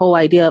this whole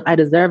idea of I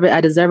deserve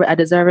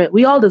it,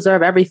 we all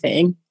deserve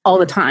everything all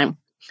the time.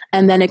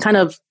 And then it kind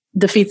of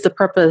defeats the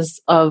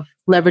purpose of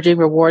leveraging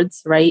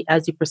rewards, right?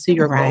 As you pursue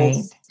your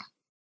goals.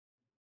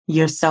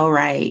 You're so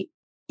right.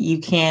 You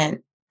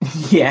can't,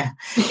 yeah.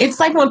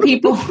 It's like when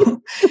people,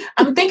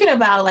 I'm thinking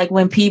about like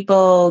when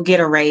people get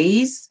a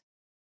raise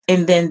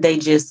and then they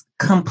just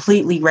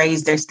completely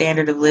raise their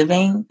standard of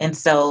living. And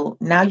so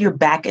now you're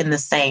back in the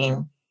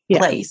same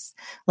place.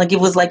 Like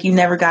it was like you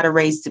never got a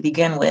raise to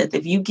begin with.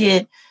 If you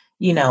get,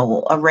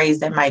 a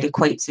raise that might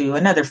equate to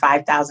another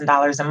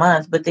 $5,000 a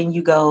month, but then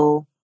you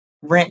go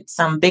rent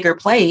some bigger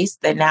place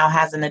that now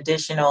has an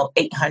additional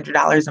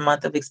 $800 a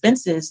month of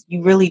expenses,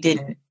 you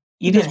didn't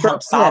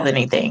help solve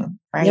anything,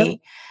 right?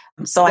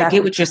 Yep. So exactly. I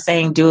get what you're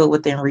saying, do it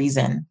within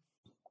reason.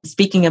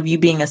 Speaking of you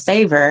being a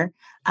saver,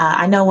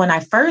 I know when I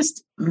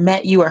first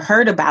met you or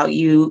heard about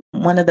you,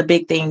 one of the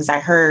big things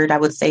I heard, I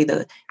would say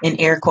in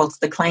air quotes,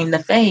 the claim to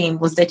fame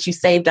was that you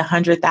saved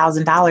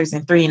 $100,000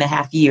 in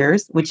 3.5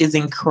 years, which is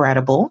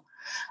incredible.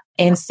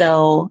 And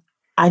so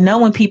I know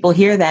when people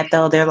hear that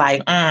though, they're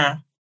like,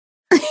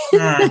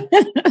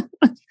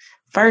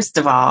 First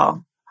of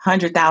all,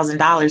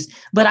 $100,000.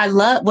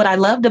 But what I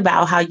loved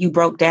about how you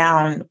broke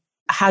down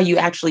how you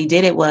actually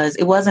did it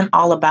wasn't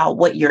all about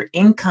what your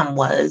income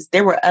was.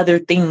 There were other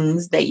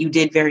things that you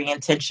did very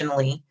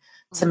intentionally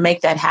to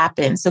make that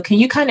happen. So can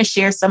you kind of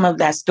share some of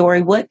that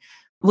story? What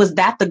was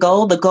that the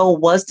goal? The goal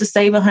was to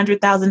save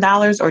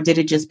 $100,000, or did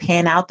it just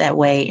pan out that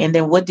way? And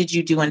then what did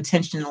you do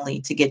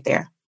intentionally to get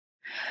there?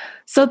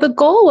 So the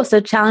goal was to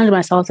challenge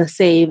myself to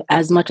save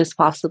as much as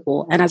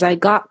possible. And as I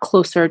got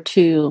closer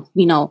to,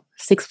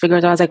 six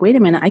figures, I was like, wait a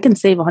minute, I can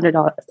save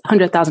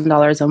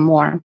 $100,000 or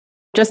more.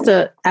 Just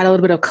to add a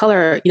little bit of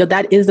color,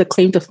 that is the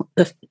claim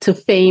to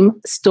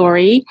fame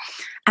story.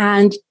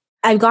 And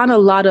I've gotten a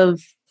lot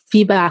of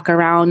feedback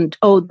around,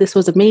 oh, this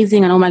was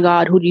amazing. And oh my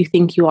God, who do you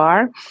think you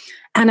are?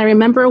 And I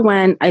remember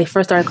when I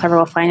first started Clever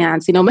Wealth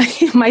Finance,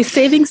 my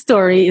saving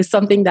story is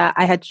something that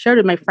I had shared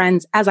with my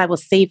friends as I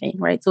was saving,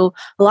 right? So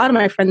a lot of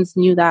my friends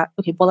knew that,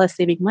 okay, Bola is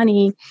saving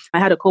money. I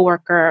had a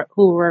coworker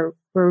who were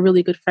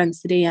really good friends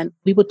today, and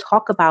we would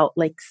talk about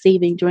like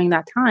saving during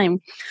that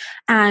time.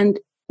 And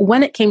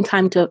when it came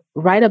time to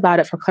write about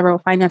it for Clever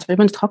Finance or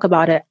even to talk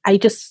about it,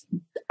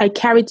 I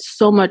carried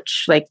so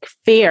much like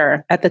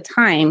fear at the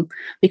time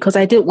because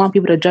I didn't want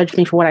people to judge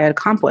me for what I had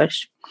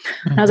accomplished.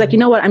 And I was like, you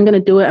know what? I'm going to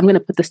do it. I'm going to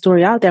put the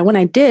story out there. When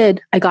I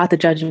did, I got the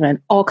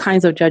judgment, all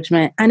kinds of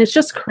judgment. And it's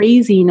just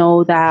crazy,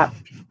 that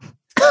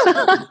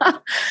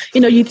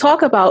you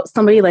talk about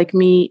somebody like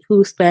me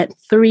who spent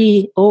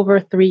over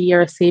 3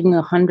 years saving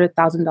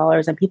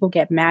 $100,000, and people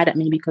get mad at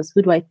me because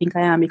who do I think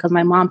I am? Because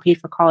my mom paid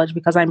for college,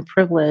 because I'm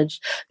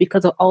privileged,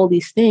 because of all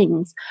these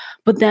things.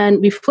 But then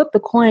we flip the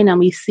coin and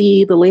we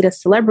see the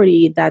latest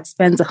celebrity that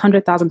spends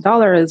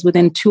 $100,000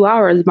 within 2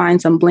 hours buying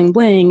some bling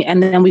bling,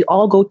 and then we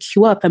all go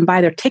queue up and buy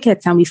their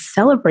tickets and we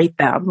celebrate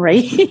them,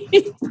 right?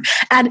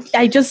 And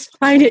I just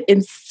find it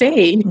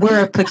insane.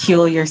 We're a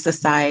peculiar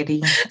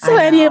society.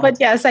 But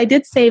yes, I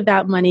did save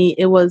that money.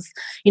 It was,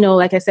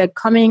 like I said,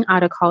 coming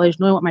out of college,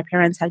 knowing what my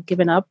parents had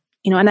given up,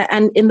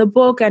 and in the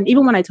book, and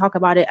even when I talk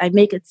about it, I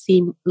make it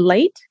seem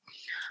light,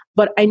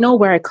 but I know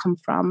where I come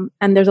from.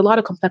 And there's a lot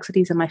of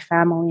complexities in my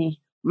family.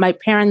 My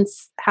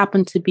parents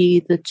happen to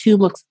be the two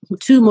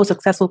most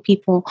successful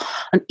people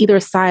on either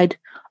side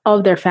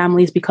of their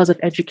families because of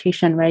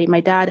education, right?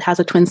 My dad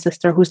has a twin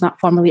sister who's not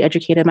formally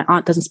educated. My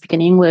aunt doesn't speak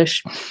any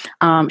English.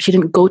 She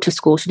didn't go to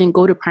school. She didn't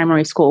go to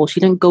primary school.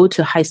 She didn't go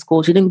to high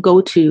school. She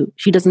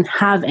doesn't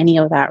have any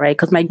of that, right?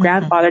 Because my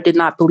grandfather did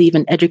not believe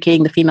in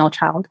educating the female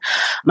child.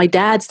 My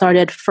dad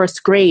started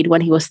first grade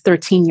when he was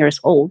 13 years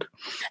old.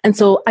 And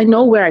so I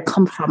know where I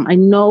come from. I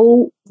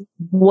know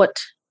what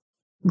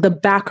the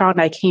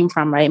background I came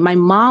from, right? My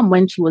mom,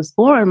 when she was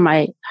born,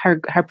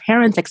 her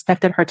parents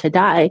expected her to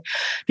die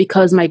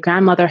because my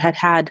grandmother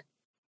had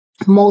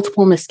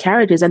multiple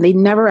miscarriages, and they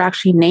never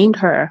actually named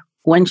her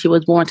when she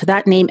was born. So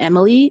that name,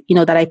 Emily,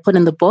 that I put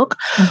in the book,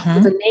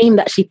 was a name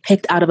that she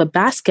picked out of a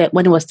basket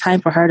when it was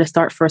time for her to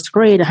start first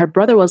grade. And her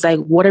brother was like,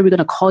 what are we going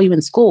to call you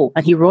in school?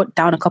 And he wrote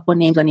down a couple of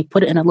names and he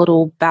put it in a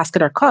little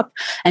basket or cup,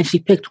 and she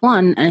picked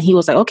one. And he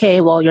was like, okay,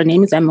 well, your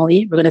name is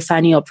Emily. We're going to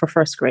sign you up for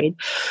first grade.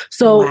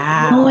 So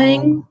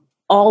knowing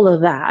all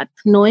of that,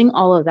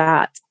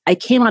 I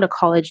came out of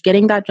college,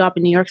 getting that job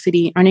in New York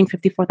City, earning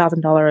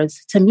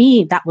 $54,000. To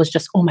me, that was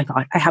just, oh my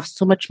God, I have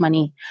so much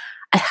money.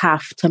 I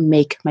have to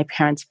make my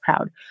parents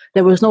proud.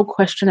 There was no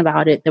question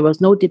about it. There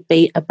was no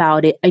debate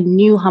about it. I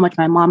knew how much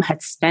my mom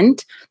had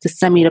spent to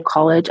send me to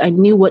college. I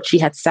knew what she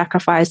had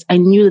sacrificed. I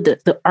knew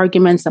the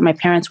arguments that my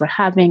parents were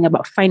having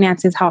about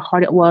finances, how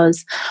hard it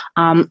was.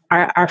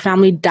 Our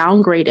family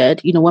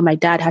downgraded, when my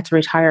dad had to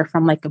retire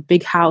from like a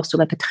big house to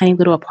like a tiny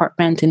little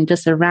apartment in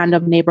just a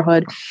random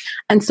neighborhood.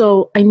 And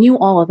so I knew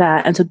all of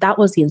that. And so that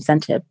was the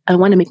incentive. I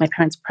want to make my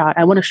parents proud.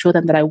 I want to show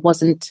them that I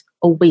wasn't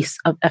a waste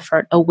of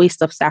effort, a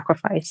waste of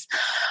sacrifice.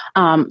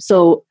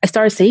 So I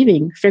started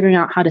saving, figuring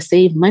out how to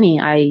save money.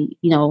 I,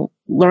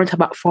 learned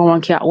about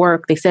 401k at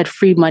work. They said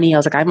free money. I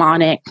was like, I'm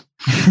on it.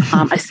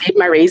 I saved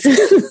my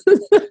raises.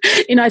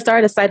 I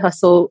started a side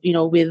hustle,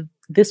 with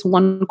this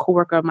one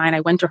coworker of mine. I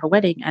went to her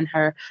wedding and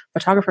her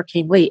photographer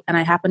came late, and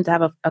I happened to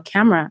have a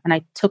camera,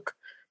 and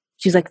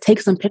she's like,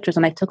 take some pictures.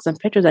 And I took some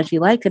pictures and she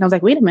liked it. And I was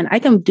like, wait a minute, I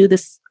can do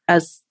this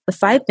as a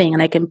side thing,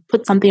 and I can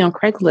put something on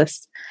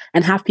Craigslist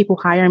and have people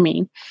hire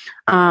me.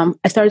 I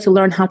started to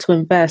learn how to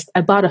invest.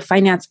 I bought a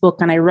finance book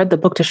and I read the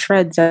book to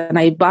shreds, and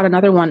I bought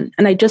another one.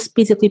 And I just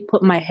basically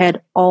put my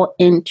head all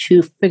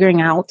into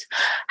figuring out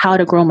how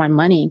to grow my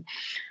money.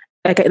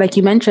 Like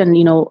you mentioned,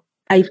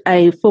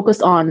 I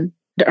focused on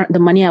the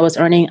money I was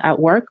earning at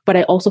work, but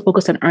I also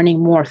focused on earning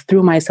more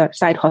through my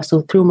side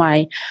hustle, through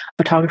my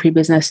photography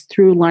business,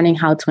 through learning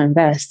how to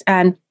invest.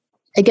 And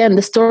again,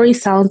 the story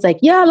sounds like,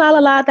 yeah, la, la,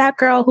 la, that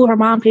girl who her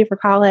mom paid for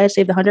college,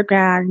 saved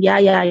 $100,000.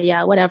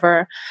 Yeah,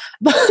 whatever.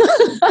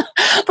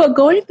 But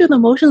going through the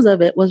motions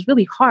of it was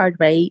really hard,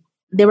 right?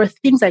 There were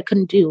things I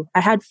couldn't do.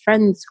 I had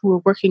friends who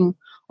were working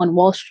on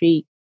Wall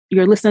Street.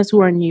 Your listeners who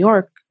are in New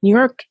York,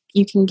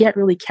 you can get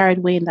really carried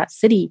away in that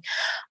city.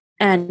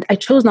 And I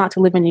chose not to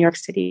live in New York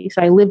City.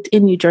 So I lived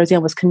in New Jersey. I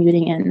was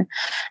commuting in.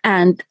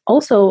 And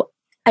also,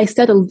 I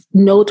said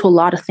no to a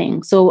lot of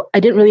things. So I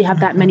didn't really have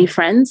that many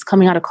friends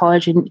coming out of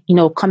college and,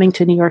 coming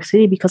to New York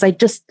City because I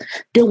just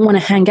didn't want to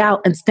hang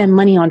out and spend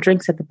money on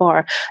drinks at the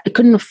bar. I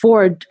couldn't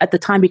afford at the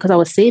time, because I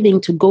was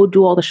saving, to go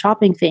do all the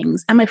shopping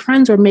things. And my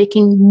friends were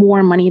making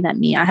more money than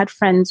me. I had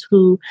friends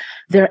who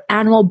their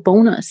annual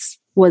bonus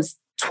was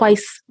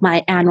twice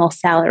my annual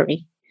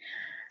salary.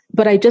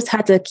 But I just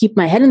had to keep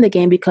my head in the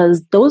game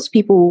because those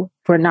people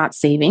were not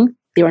saving.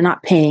 They were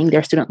not paying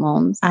their student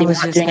loans. They were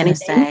not doing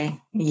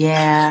anything.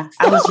 I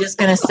was just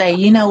going to say,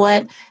 you know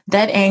what?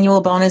 That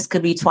annual bonus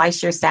could be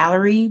twice your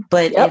salary.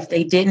 But if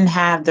they didn't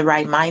have the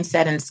right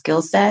mindset and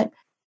skill set,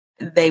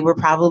 they were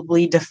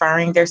probably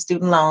deferring their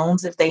student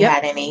loans if they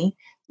had any,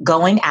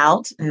 going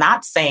out,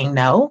 not saying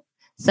no,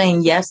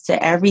 saying yes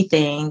to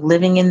everything,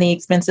 living in the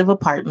expensive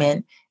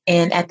apartment.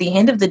 And at the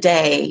end of the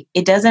day,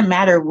 it doesn't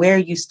matter where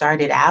you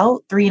started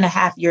out.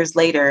 3.5 years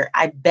later,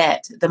 I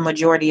bet the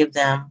majority of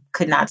them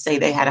could not say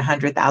they had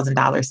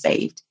 $100,000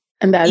 saved.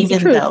 And that is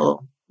even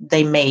though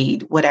they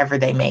made whatever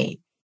they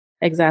made.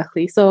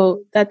 Exactly.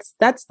 So that's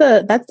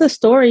the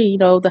story,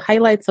 the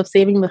highlights of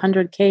saving the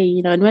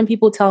 100K, and when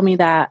people tell me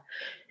that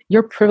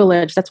you're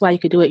privileged, that's why you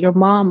could do it. Your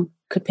mom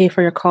could pay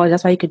for your college,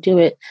 that's why you could do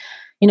it.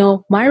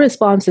 My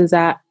response is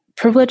that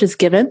privilege is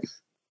given,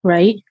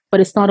 right? But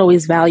it's not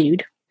always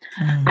valued.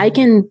 I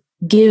can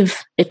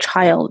give a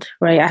child,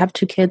 right? I have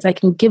 2 kids. I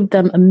can give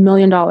them $1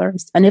 million.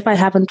 And if I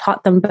haven't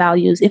taught them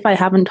values, if I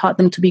haven't taught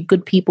them to be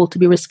good people, to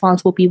be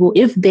responsible people,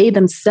 if they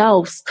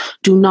themselves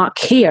do not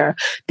care,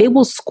 they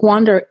will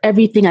squander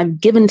everything I've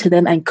given to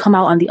them and come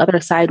out on the other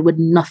side with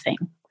nothing,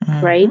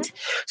 right?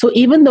 So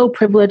even though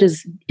privilege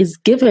is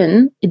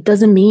given, it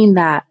doesn't mean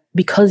that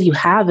because you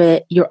have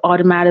it, you're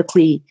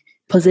automatically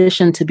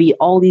positioned to be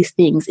all these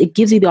things. It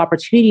gives you the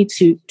opportunity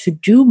to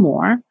do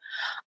more.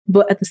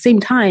 But at the same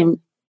time,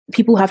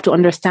 people have to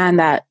understand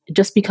that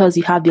just because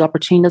you have the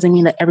opportunity doesn't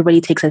mean that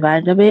everybody takes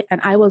advantage of it. And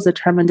I was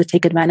determined to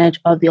take advantage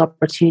of the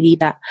opportunity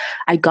that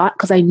I got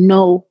because I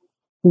know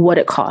what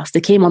it cost.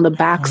 It came on the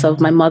backs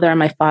of my mother and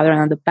my father and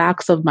on the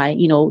backs of my,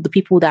 the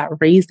people that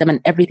raised them and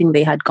everything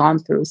they had gone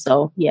through.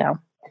 So, yeah.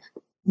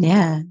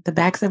 Yeah, the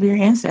backs of your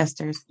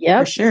ancestors. Yeah,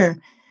 for sure.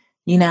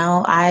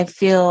 I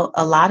feel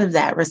a lot of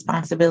that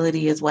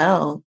responsibility as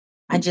well.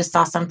 I just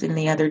saw something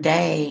the other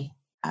day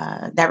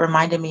that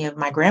reminded me of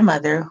my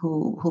grandmother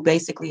who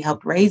basically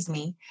helped raise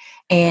me.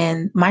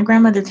 And my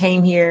grandmother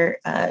came here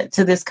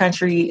to this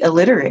country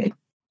illiterate.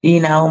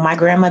 My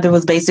grandmother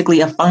was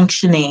basically a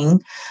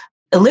functioning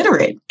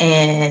illiterate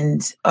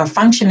or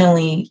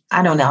functionally,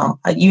 I don't know,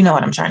 you know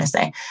what I'm trying to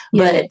say.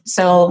 Yeah. But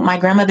so my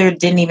grandmother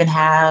didn't even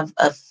have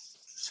a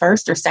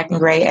first or second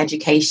grade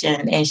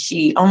education, and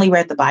she only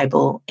read the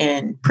Bible,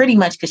 and pretty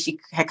much because she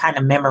had kind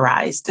of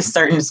memorized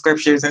certain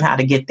scriptures and how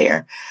to get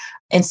there.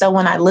 And so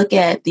when I look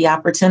at the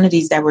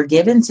opportunities that were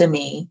given to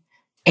me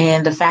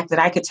and the fact that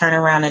I could turn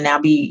around and now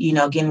be,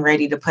 getting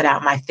ready to put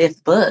out my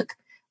 5th book,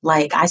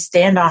 like I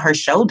stand on her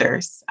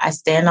shoulders. I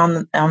stand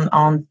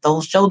on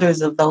those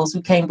shoulders of those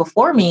who came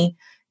before me.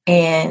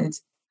 And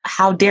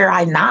how dare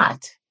I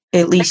not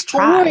at least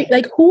try?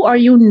 Who are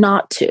you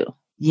not to?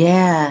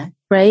 Yeah.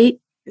 Right?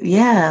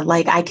 Yeah,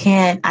 like I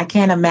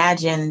can't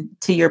imagine,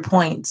 to your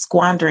point,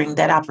 squandering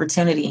that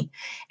opportunity.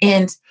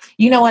 And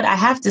you know what? I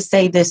have to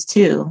say this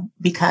too,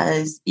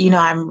 because,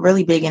 I'm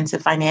really big into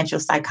financial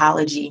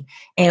psychology.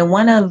 And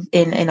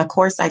in a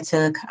course I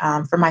took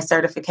for my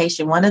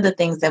certification, one of the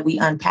things that we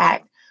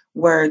unpacked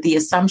were the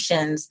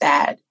assumptions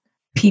that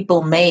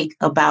people make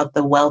about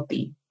the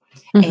wealthy.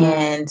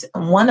 And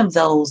one of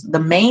those, the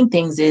main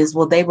things is,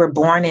 well, they were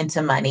born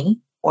into money,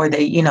 or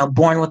they,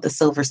 born with a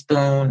silver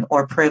spoon,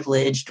 or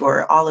privileged,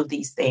 or all of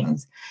these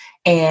things.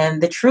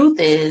 And the truth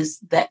is,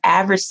 the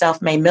average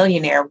self-made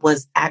millionaire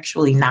was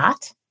actually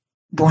not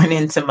born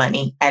into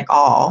money at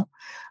all.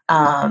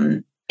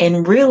 And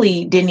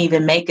really didn't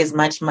even make as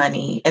much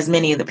money as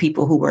many of the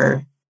people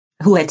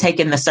who had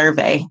taken the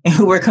survey and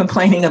who were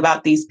complaining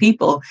about these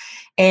people.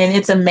 And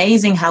it's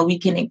amazing how we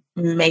can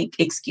make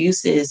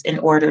excuses in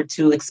order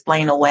to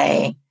explain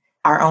away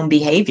our own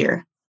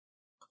behavior.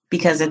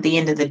 Because at the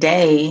end of the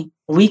day,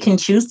 we can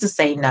choose to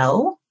say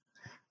no.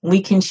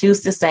 We can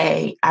choose to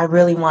say, I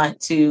really want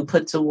to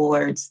put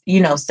towards,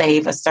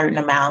 save a certain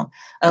amount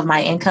of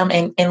my income.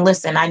 And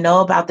listen, I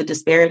know about the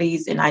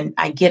disparities, and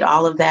I get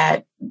all of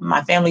that.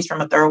 My family's from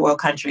a third world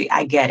country.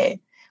 I get it.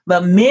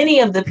 But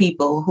many of the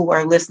people who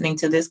are listening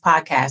to this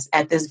podcast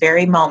at this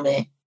very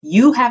moment,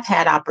 you have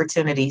had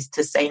opportunities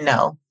to say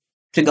no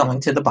to going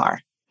to the bar.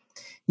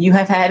 You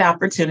have had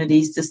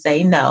opportunities to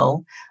say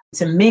no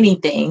to many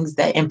things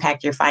that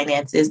impact your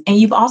finances. And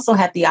you've also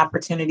had the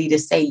opportunity to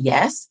say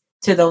yes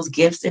to those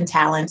gifts and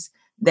talents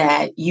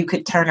that you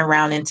could turn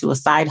around into a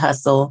side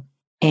hustle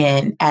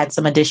and add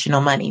some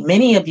additional money.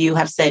 Many of you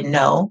have said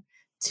no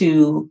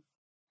to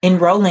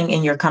enrolling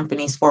in your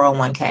company's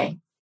 401k.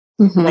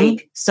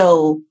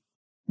 So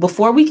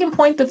before we can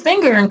point the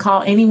finger and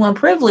call anyone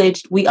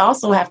privileged, we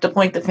also have to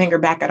point the finger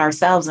back at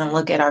ourselves and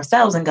look at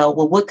ourselves and go,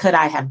 well, what could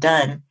I have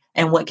done?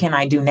 And what can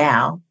I do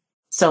now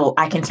so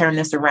I can turn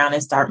this around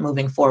and start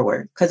moving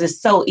forward? Because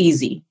it's so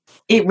easy.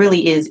 It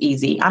really is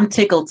easy. I'm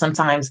tickled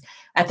sometimes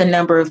at the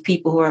number of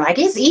people who are like,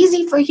 it's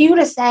easy for you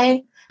to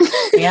say.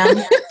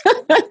 Yeah.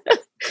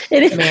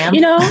 It is, ma'am.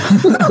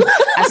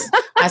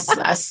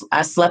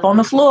 I slept on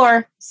the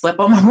floor, slept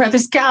on my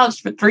brother's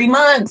couch for 3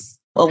 months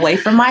away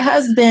from my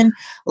husband.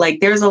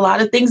 Like, there's a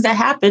lot of things that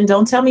happen.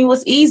 Don't tell me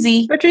what's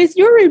easy. Patrice,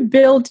 you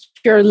rebuilt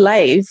your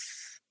life.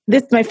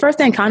 My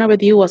first encounter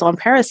with you was on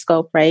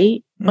Periscope,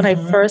 right? When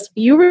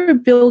you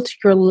rebuilt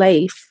your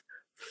life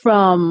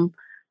from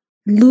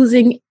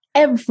losing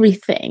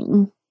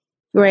everything,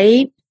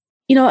 right?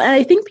 And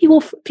I think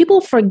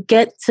people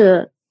forget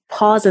to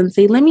pause and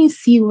say, let me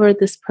see where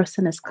this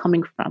person is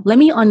coming from. Let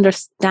me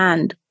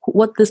understand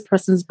what this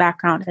person's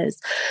background is.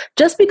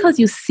 Just because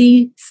you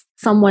see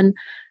someone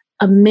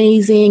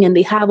amazing and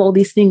they have all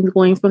these things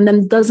going from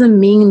them doesn't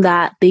mean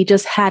that they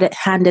just had it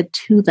handed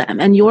to them.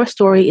 And your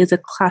story is a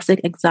classic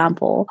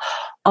example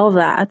of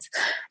that.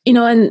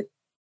 And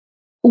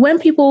when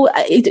people,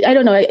 I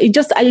don't know,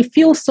 I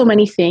feel so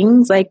many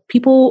things. Like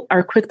people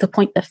are quick to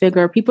point the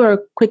finger, people are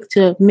quick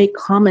to make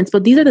comments,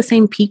 but these are the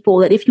same people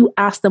that if you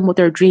ask them what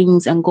their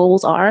dreams and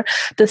goals are,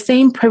 the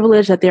same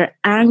privilege that they're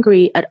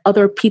angry at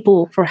other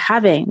people for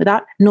having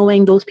without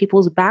knowing those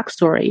people's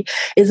backstory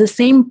is the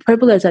same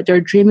privilege that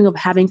they're dreaming of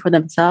having for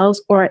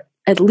themselves, or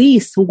at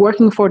least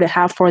working for to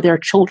have for their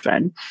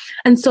children.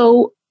 And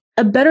so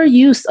a better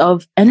use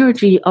of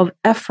energy, of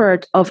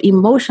effort, of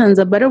emotions,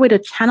 a better way to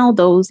channel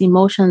those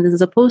emotions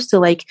as opposed to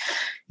like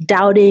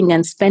doubting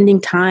and spending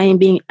time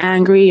being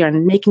angry or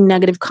making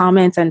negative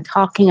comments and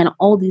talking and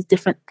all these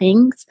different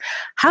things.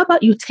 How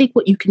about you take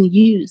what you can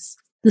use,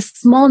 the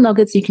small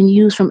nuggets you can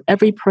use from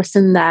every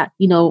person that,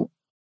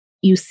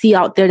 you see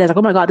out there that's like,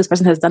 oh my God, this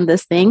person has done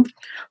this thing.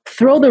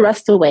 Throw the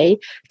rest away,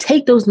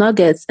 take those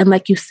nuggets, and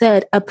like you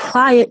said,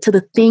 apply it to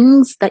the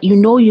things that you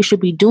know you should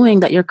be doing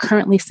that you're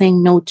currently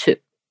saying no to.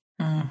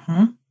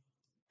 Mm-hmm.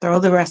 Throw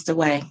the rest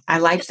away. I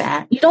like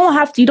that. They don't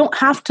have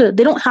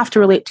to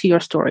relate to your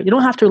story. You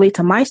don't have to relate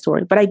to my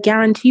story, but I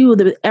guarantee you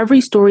that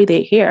every story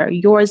they hear,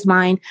 yours,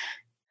 mine,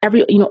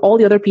 all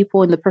the other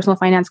people in the personal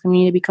finance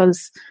community,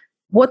 because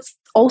what's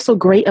also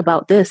great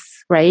about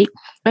this, right?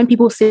 When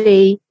people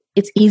say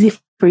it's easy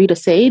for you to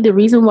say, the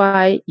reason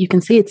why you can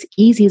say it's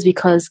easy is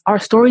because our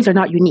stories are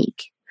not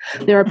unique.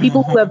 There are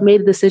people who have made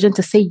a decision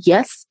to say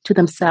yes to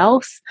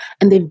themselves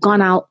and they've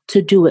gone out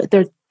to do it.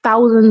 There are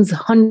thousands,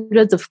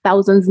 hundreds of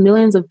thousands,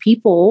 millions of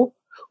people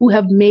who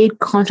have made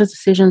conscious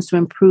decisions to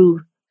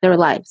improve their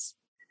lives.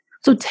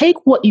 So take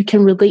what you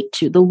can relate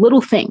to, the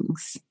little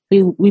things.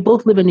 We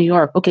both live in New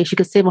York. Okay, she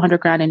could save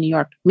 $100,000 in New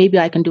York. Maybe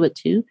I can do it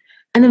too.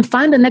 And then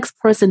find the next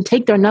person,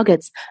 take their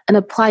nuggets and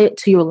apply it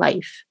to your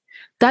life.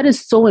 That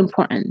is so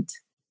important.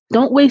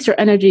 Don't waste your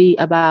energy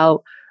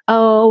about,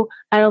 oh,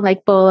 I don't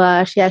like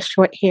Bola. She has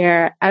short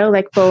hair. I don't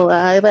like Bola.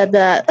 I love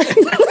that.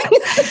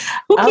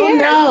 Oh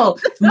no,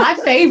 my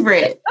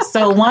favorite.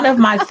 So one of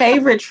my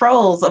favorite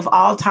trolls of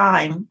all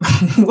time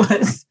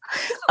was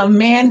a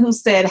man who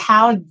said,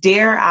 how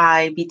dare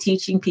I be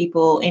teaching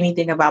people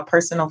anything about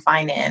personal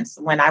finance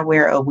when I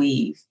wear a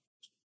weave?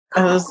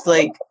 I was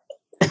like,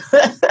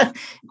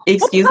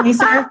 excuse me,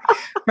 sir.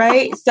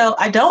 Right. So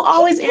I don't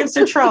always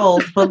answer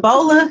trolls, but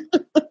Bola,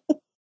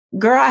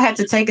 girl, I had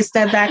to take a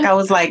step back. I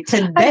was like,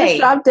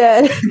 today, I'm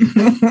dead.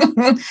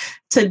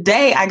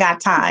 Today I got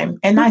time.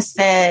 And I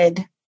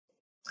said,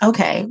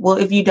 okay, well,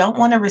 if you don't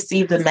want to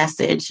receive the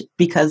message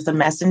because the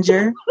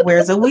messenger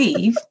wears a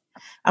weave,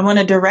 I want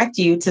to direct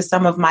you to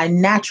some of my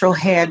natural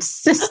haired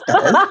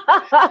sisters,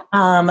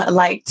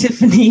 like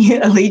Tiffany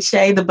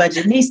Aliche, the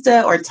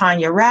Budgetnista, or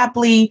Tanya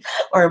Rapley,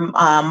 or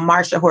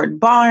Marsha Horton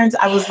Barnes.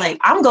 I was like,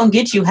 I'm going to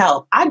get you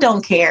help. I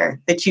don't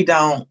care that you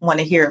don't want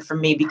to hear it from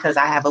me because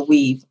I have a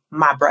weave,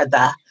 my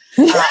brother.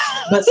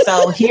 But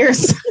so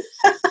here's...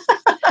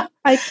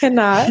 I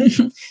cannot.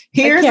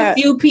 Here's a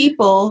few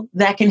people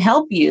that can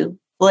help you.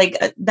 Like,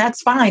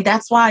 that's fine.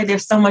 That's why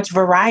there's so much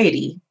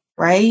variety,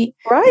 right?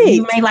 Right.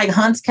 You may like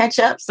Hunt's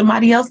ketchup.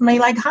 Somebody else may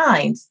like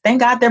Heinz. Thank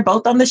God they're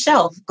both on the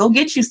shelf. Go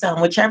get you some.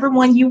 Whichever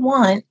one you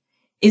want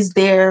is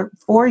there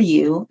for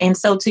you. And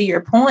so to your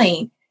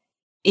point,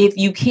 if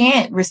you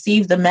can't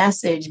receive the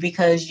message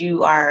because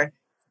you are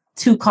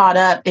too caught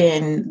up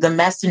in the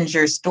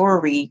messenger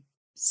story,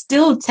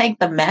 still take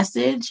the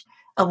message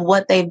of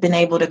what they've been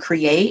able to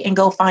create and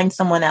go find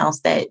someone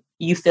else that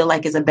you feel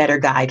like is a better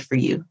guide for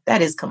you.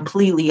 That is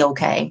completely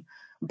okay.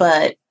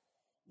 But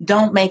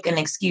don't make an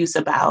excuse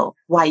about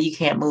why you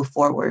can't move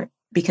forward,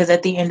 because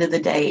at the end of the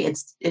day,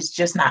 it's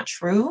just not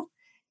true.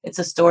 It's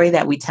a story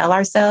that we tell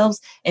ourselves,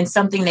 and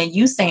something that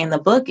you say in the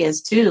book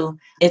is too,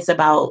 it's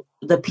about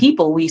the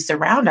people we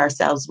surround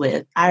ourselves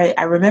with.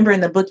 I remember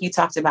in the book, you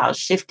talked about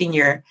shifting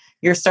your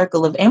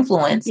circle of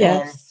influence.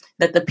 Yes. And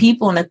that the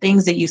people and the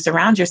things that you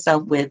surround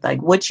yourself with,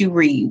 like what you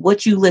read,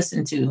 what you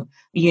listen to,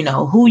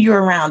 who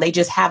you're around, they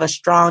just have a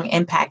strong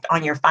impact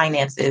on your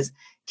finances.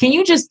 Can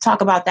you just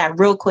talk about that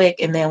real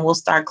quick and then we'll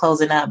start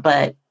closing up?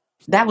 But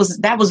that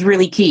was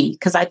really key,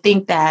 because I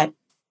think that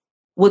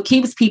what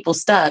keeps people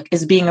stuck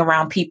is being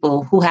around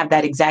people who have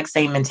that exact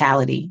same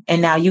mentality.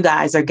 And now you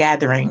guys are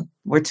gathering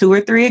where 2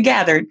 or 3 are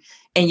gathered,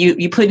 and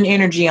you putting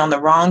energy on the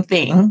wrong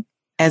thing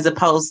as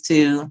opposed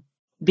to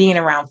being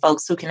around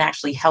folks who can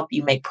actually help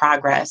you make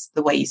progress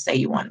the way you say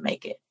you want to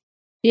make it.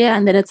 Yeah.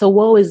 And then it's a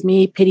woe is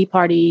me, pity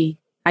party.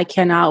 I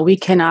cannot, we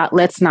cannot,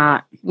 let's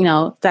not,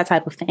 that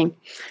type of thing.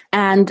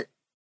 And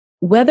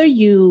whether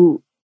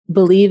you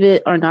believe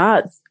it or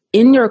not,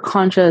 in your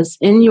conscious,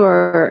 in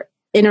your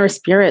inner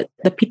spirit,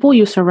 the people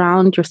you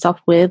surround yourself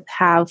with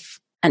have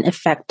an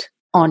effect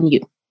on you,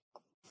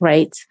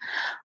 right?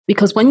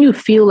 Because when you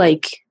feel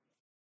like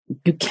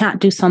you can't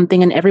do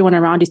something and everyone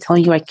around you is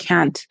telling you I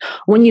can't,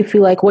 when you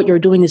feel like what you're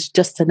doing is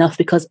just enough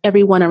because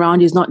everyone around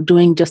you is not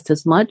doing just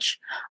as much,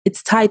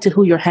 it's tied to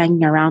who you're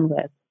hanging around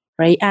with,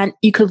 right? And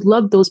you could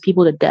love those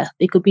people to death.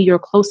 They could be your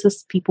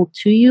closest people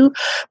to you,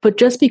 but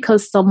just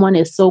because someone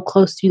is so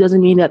close to you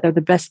doesn't mean that they're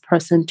the best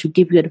person to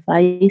give you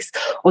advice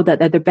or that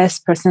they're the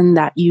best person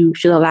that you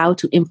should allow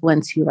to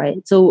influence you,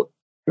 right? So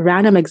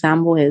random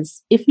example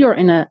is if you're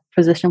in a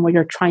position where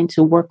you're trying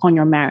to work on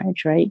your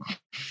marriage, right?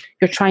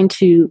 You're trying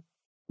to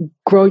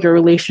grow your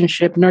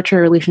relationship, nurture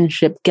your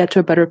relationship, get to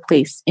a better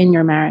place in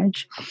your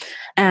marriage.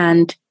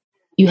 And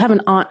you have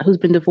an aunt who's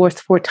been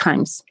divorced 4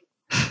 times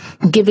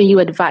giving you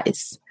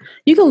advice.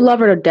 You can love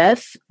her to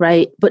death,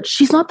 right? But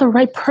she's not the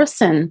right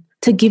person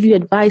to give you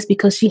advice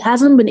because she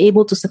hasn't been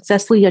able to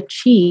successfully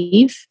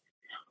achieve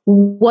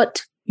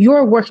what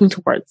you're working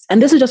towards.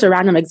 And this is just a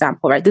random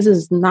example, right? This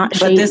is not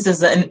shame. But this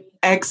is an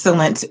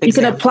excellent example. You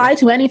can apply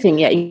to anything.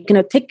 Yeah. You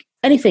can take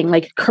anything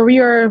like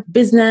career,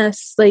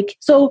 business, like,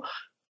 so,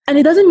 and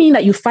it doesn't mean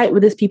that you fight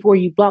with these people or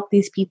you block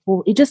these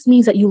people. It just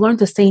means that you learn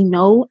to say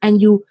no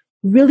and you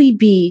really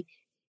be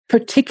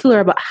particular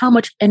about how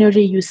much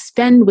energy you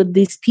spend with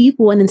these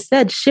people and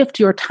instead shift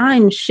your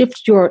time,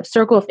 shift your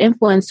circle of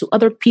influence to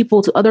other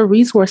people, to other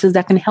resources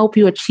that can help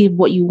you achieve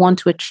what you want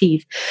to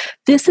achieve.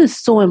 This is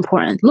so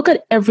important. Look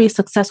at every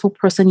successful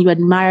person you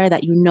admire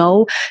that you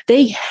know.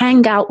 They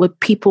hang out with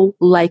people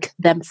like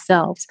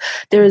themselves.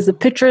 There is the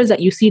pictures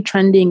that you see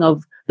trending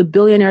of the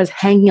billionaires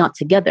hanging out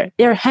together.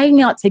 They're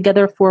hanging out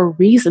together for a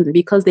reason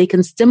because they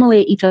can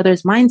stimulate each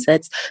other's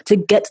mindsets to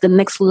get to the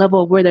next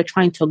level where they're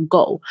trying to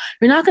go.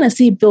 You're not going to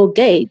see Bill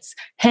Gates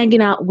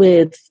hanging out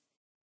with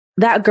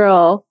that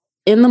girl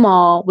in the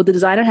mall with the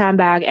designer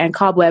handbag and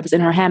cobwebs in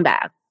her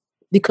handbag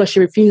because she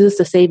refuses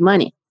to save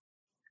money.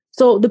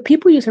 So the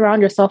people you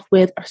surround yourself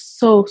with are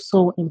so,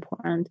 so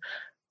important.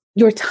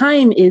 Your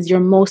time is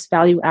your most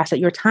valued asset.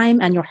 Your time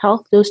and your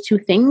health, those 2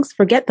 things,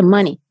 forget the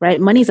money,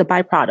 right? Money is a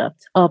byproduct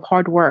of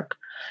hard work.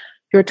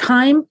 Your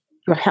time,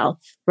 your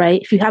health,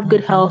 right? If you have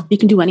good health, you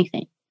can do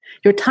anything.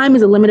 Your time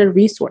is a limited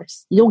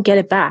resource. You don't get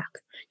it back.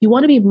 You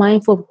want to be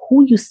mindful of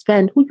who you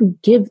spend, who you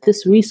give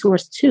this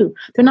resource to.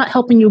 They're not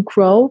helping you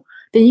grow.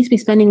 Then you need to be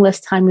spending less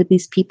time with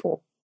these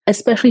people,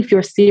 especially if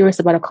you're serious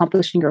about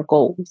accomplishing your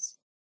goals.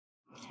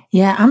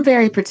 Yeah, I'm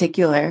very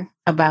particular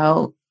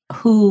about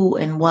who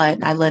and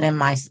what I let in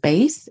my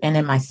space and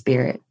in my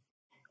spirit.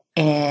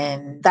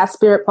 And that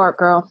spirit part,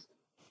 girl.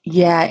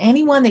 Yeah.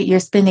 Anyone that you're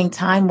spending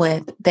time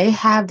with, they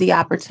have the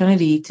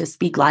opportunity to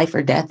speak life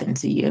or death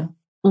into you.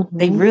 Mm-hmm.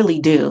 They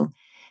really do.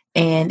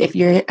 And if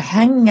you're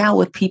hanging out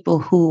with people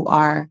who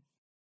are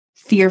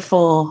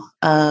fearful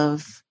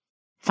of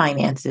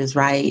finances,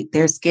 right?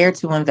 They're scared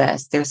to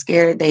invest. They're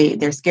scared.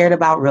 They're scared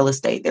about real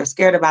estate. They're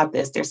scared about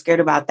this. They're scared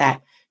about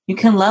that. You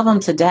can love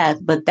them to death,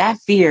 but that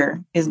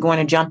fear is going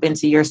to jump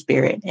into your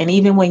spirit. And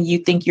even when you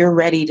think you're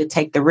ready to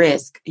take the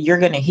risk, you're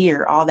going to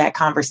hear all that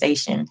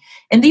conversation.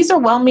 And these are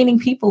well-meaning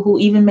people who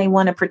even may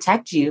want to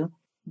protect you.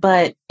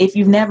 But if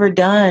you've never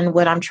done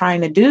what I'm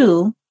trying to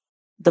do,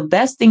 the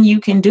best thing you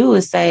can do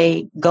is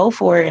say, go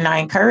for it. And I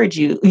encourage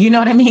you, you know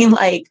what I mean?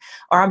 Like,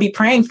 or I'll be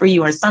praying for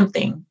you or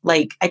something.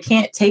 Like, I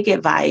can't take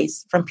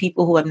advice from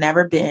people who have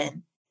never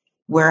been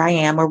where I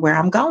am or where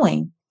I'm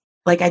going.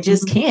 Like, I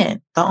just can't.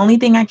 The only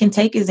thing I can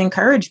take is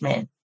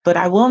encouragement, but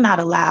I will not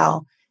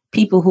allow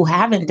people who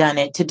haven't done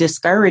it to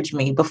discourage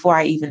me before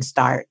I even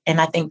start. And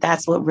I think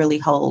that's what really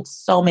holds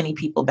so many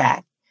people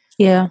back.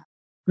 Yeah.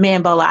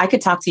 Man, Bola, I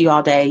could talk to you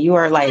all day. You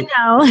are like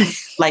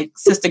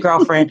sister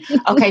girlfriend.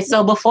 Okay.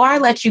 So before I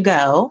let you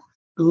go,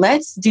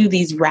 let's do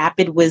these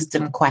rapid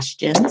wisdom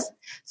questions.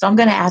 So I'm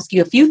going to ask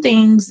you a few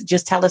things.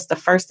 Just tell us the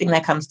first thing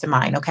that comes to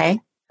mind. Okay.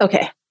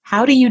 Okay.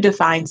 How do you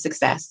define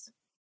success?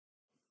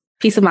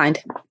 Peace of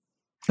mind.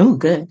 Oh,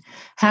 good.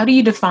 How do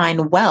you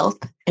define wealth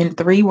in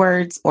 3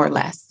 words or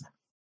less?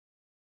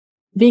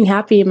 Being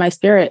happy in my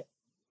spirit.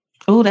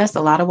 Oh, that's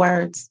a lot of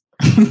words.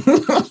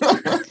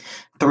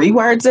 3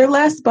 words or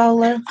less,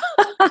 Bola.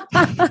 Oh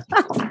my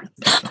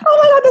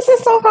God, this is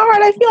so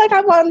hard. I feel like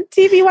I'm on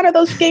TV, one of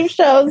those game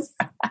shows.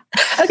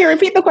 Okay,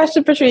 repeat the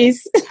question,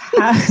 Patrice.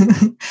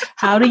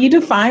 How do you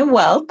define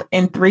wealth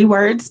in 3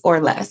 words or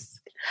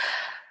less?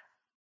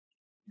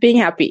 Being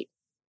happy.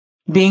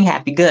 Being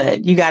happy.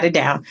 Good. You got it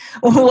down.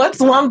 What's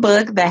one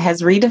book that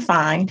has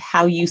redefined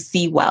how you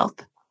see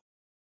wealth?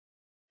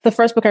 The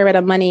first book I read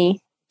on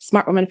money,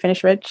 Smart Women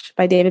Finish Rich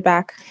by David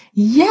Back.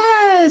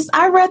 Yes,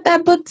 I read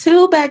that book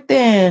too back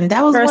then.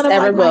 That was first one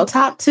of my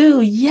top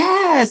 2.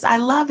 Yes, I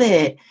love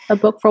it. A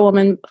book for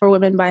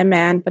women by a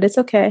man, but it's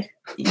okay.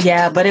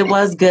 Yeah, but it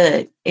was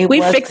good.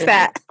 We fixed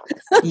that.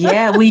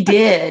 Yeah, we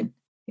did.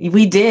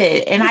 We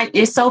did. And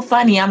it's so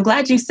funny. I'm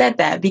glad you said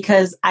that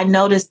because I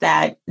noticed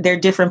that there are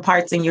different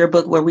parts in your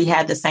book where we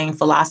had the same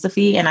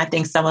philosophy. And I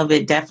think some of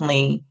it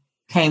definitely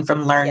came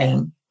from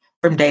learning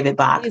from David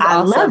Bach. I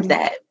love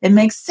that. It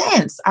makes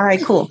sense. All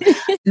right, cool.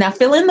 Now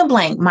fill in the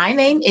blank. My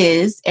name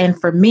is, and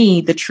for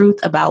me, the truth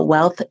about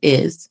wealth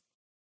is.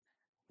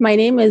 My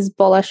name is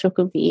Bola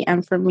Sokunbi.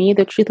 And for me,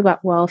 the truth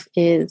about wealth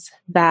is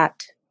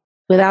that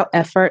without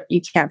effort, you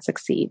can't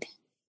succeed.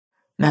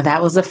 Now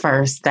that was a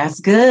first.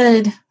 That's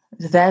good.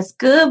 That's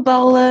good,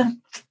 Bola.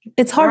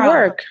 It's hard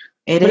work.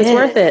 But it's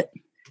worth it.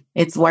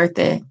 It's worth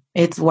it.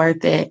 It's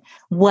worth it.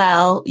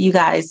 Well, you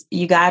guys,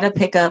 you got to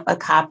pick up a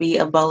copy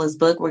of Bola's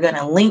book. We're going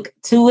to link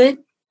to it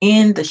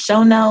in the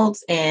show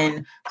notes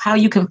and how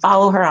you can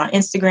follow her on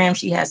Instagram.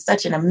 She has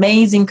such an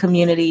amazing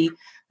community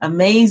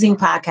Amazing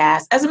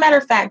podcast. As a matter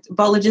of fact,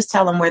 Bola, just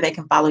tell them where they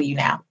can follow you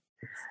now.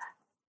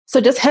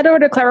 So just head over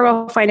to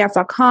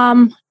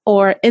clevergirlfinance.com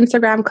or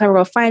Instagram Clever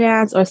Girl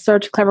Finance, or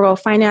search Clever Girl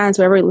Finance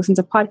wherever you listen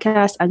to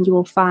podcasts, and you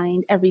will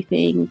find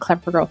everything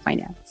Clever Girl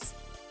Finance.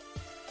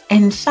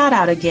 And shout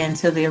out again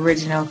to the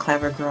original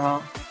Clever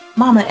Girl,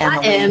 Mama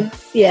Emily.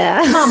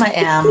 Yeah. Mama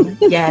M.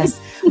 Yes.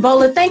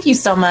 Bola, thank you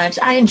so much.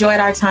 I enjoyed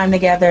our time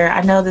together.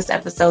 I know this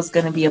episode's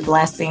going to be a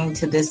blessing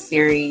to this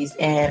series,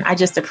 and I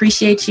just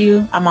appreciate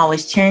you. I'm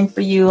always cheering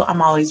for you.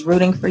 I'm always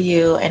rooting for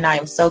you. And I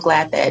am so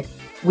glad that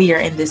we are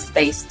in this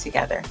space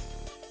together.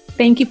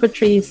 Thank you,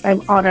 Patrice.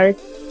 I'm honored.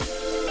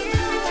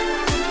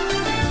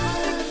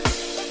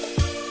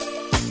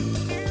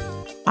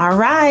 All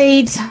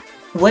right.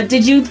 What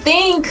did you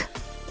think?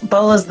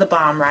 Bola's the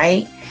bomb,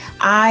 right?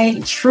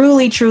 I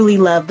truly, truly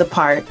love the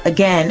part,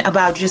 again,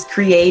 about just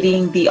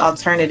creating the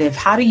alternative.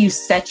 How do you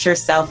set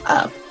yourself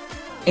up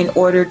in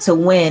order to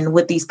win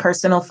with these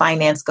personal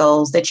finance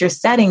goals that you're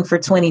setting for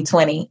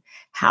 2020?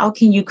 How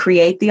can you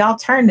create the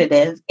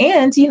alternative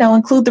and,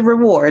 include the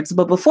rewards?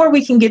 But before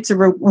we can get to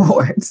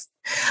rewards,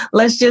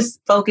 let's just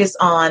focus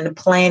on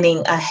planning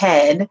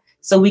ahead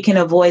so we can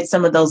avoid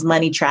some of those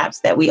money traps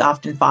that we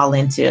often fall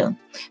into.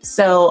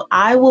 So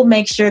I will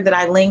make sure that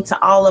I link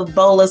to all of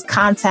Bola's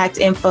contact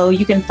info.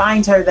 You can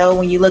find her, though,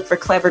 when you look for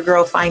Clever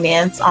Girl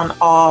Finance on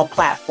all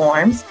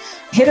platforms.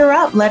 Hit her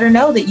up. Let her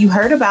know that you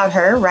heard about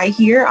her right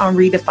here on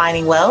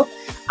Redefining Wealth.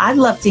 I'd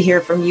love to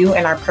hear from you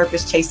in our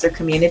Purpose Chaser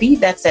community.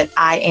 That's at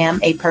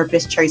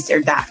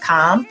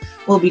IamAPurposeChaser.com.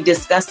 We'll be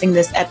discussing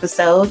this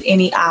episode,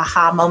 any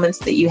aha moments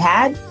that you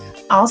had.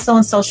 Also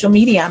on social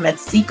media, I'm at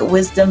Seek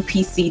Wisdom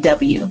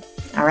PCW.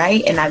 All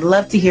right. And I'd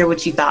love to hear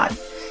what you thought.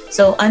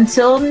 So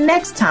until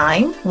next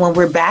time, when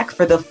we're back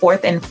for the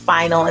fourth and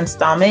final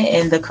installment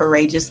in the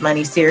Courageous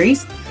Money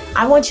series,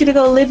 I want you to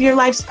go live your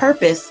life's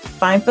purpose,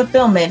 find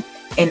fulfillment,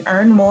 and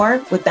earn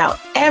more without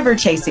ever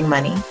chasing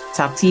money.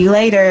 Talk to you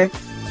later.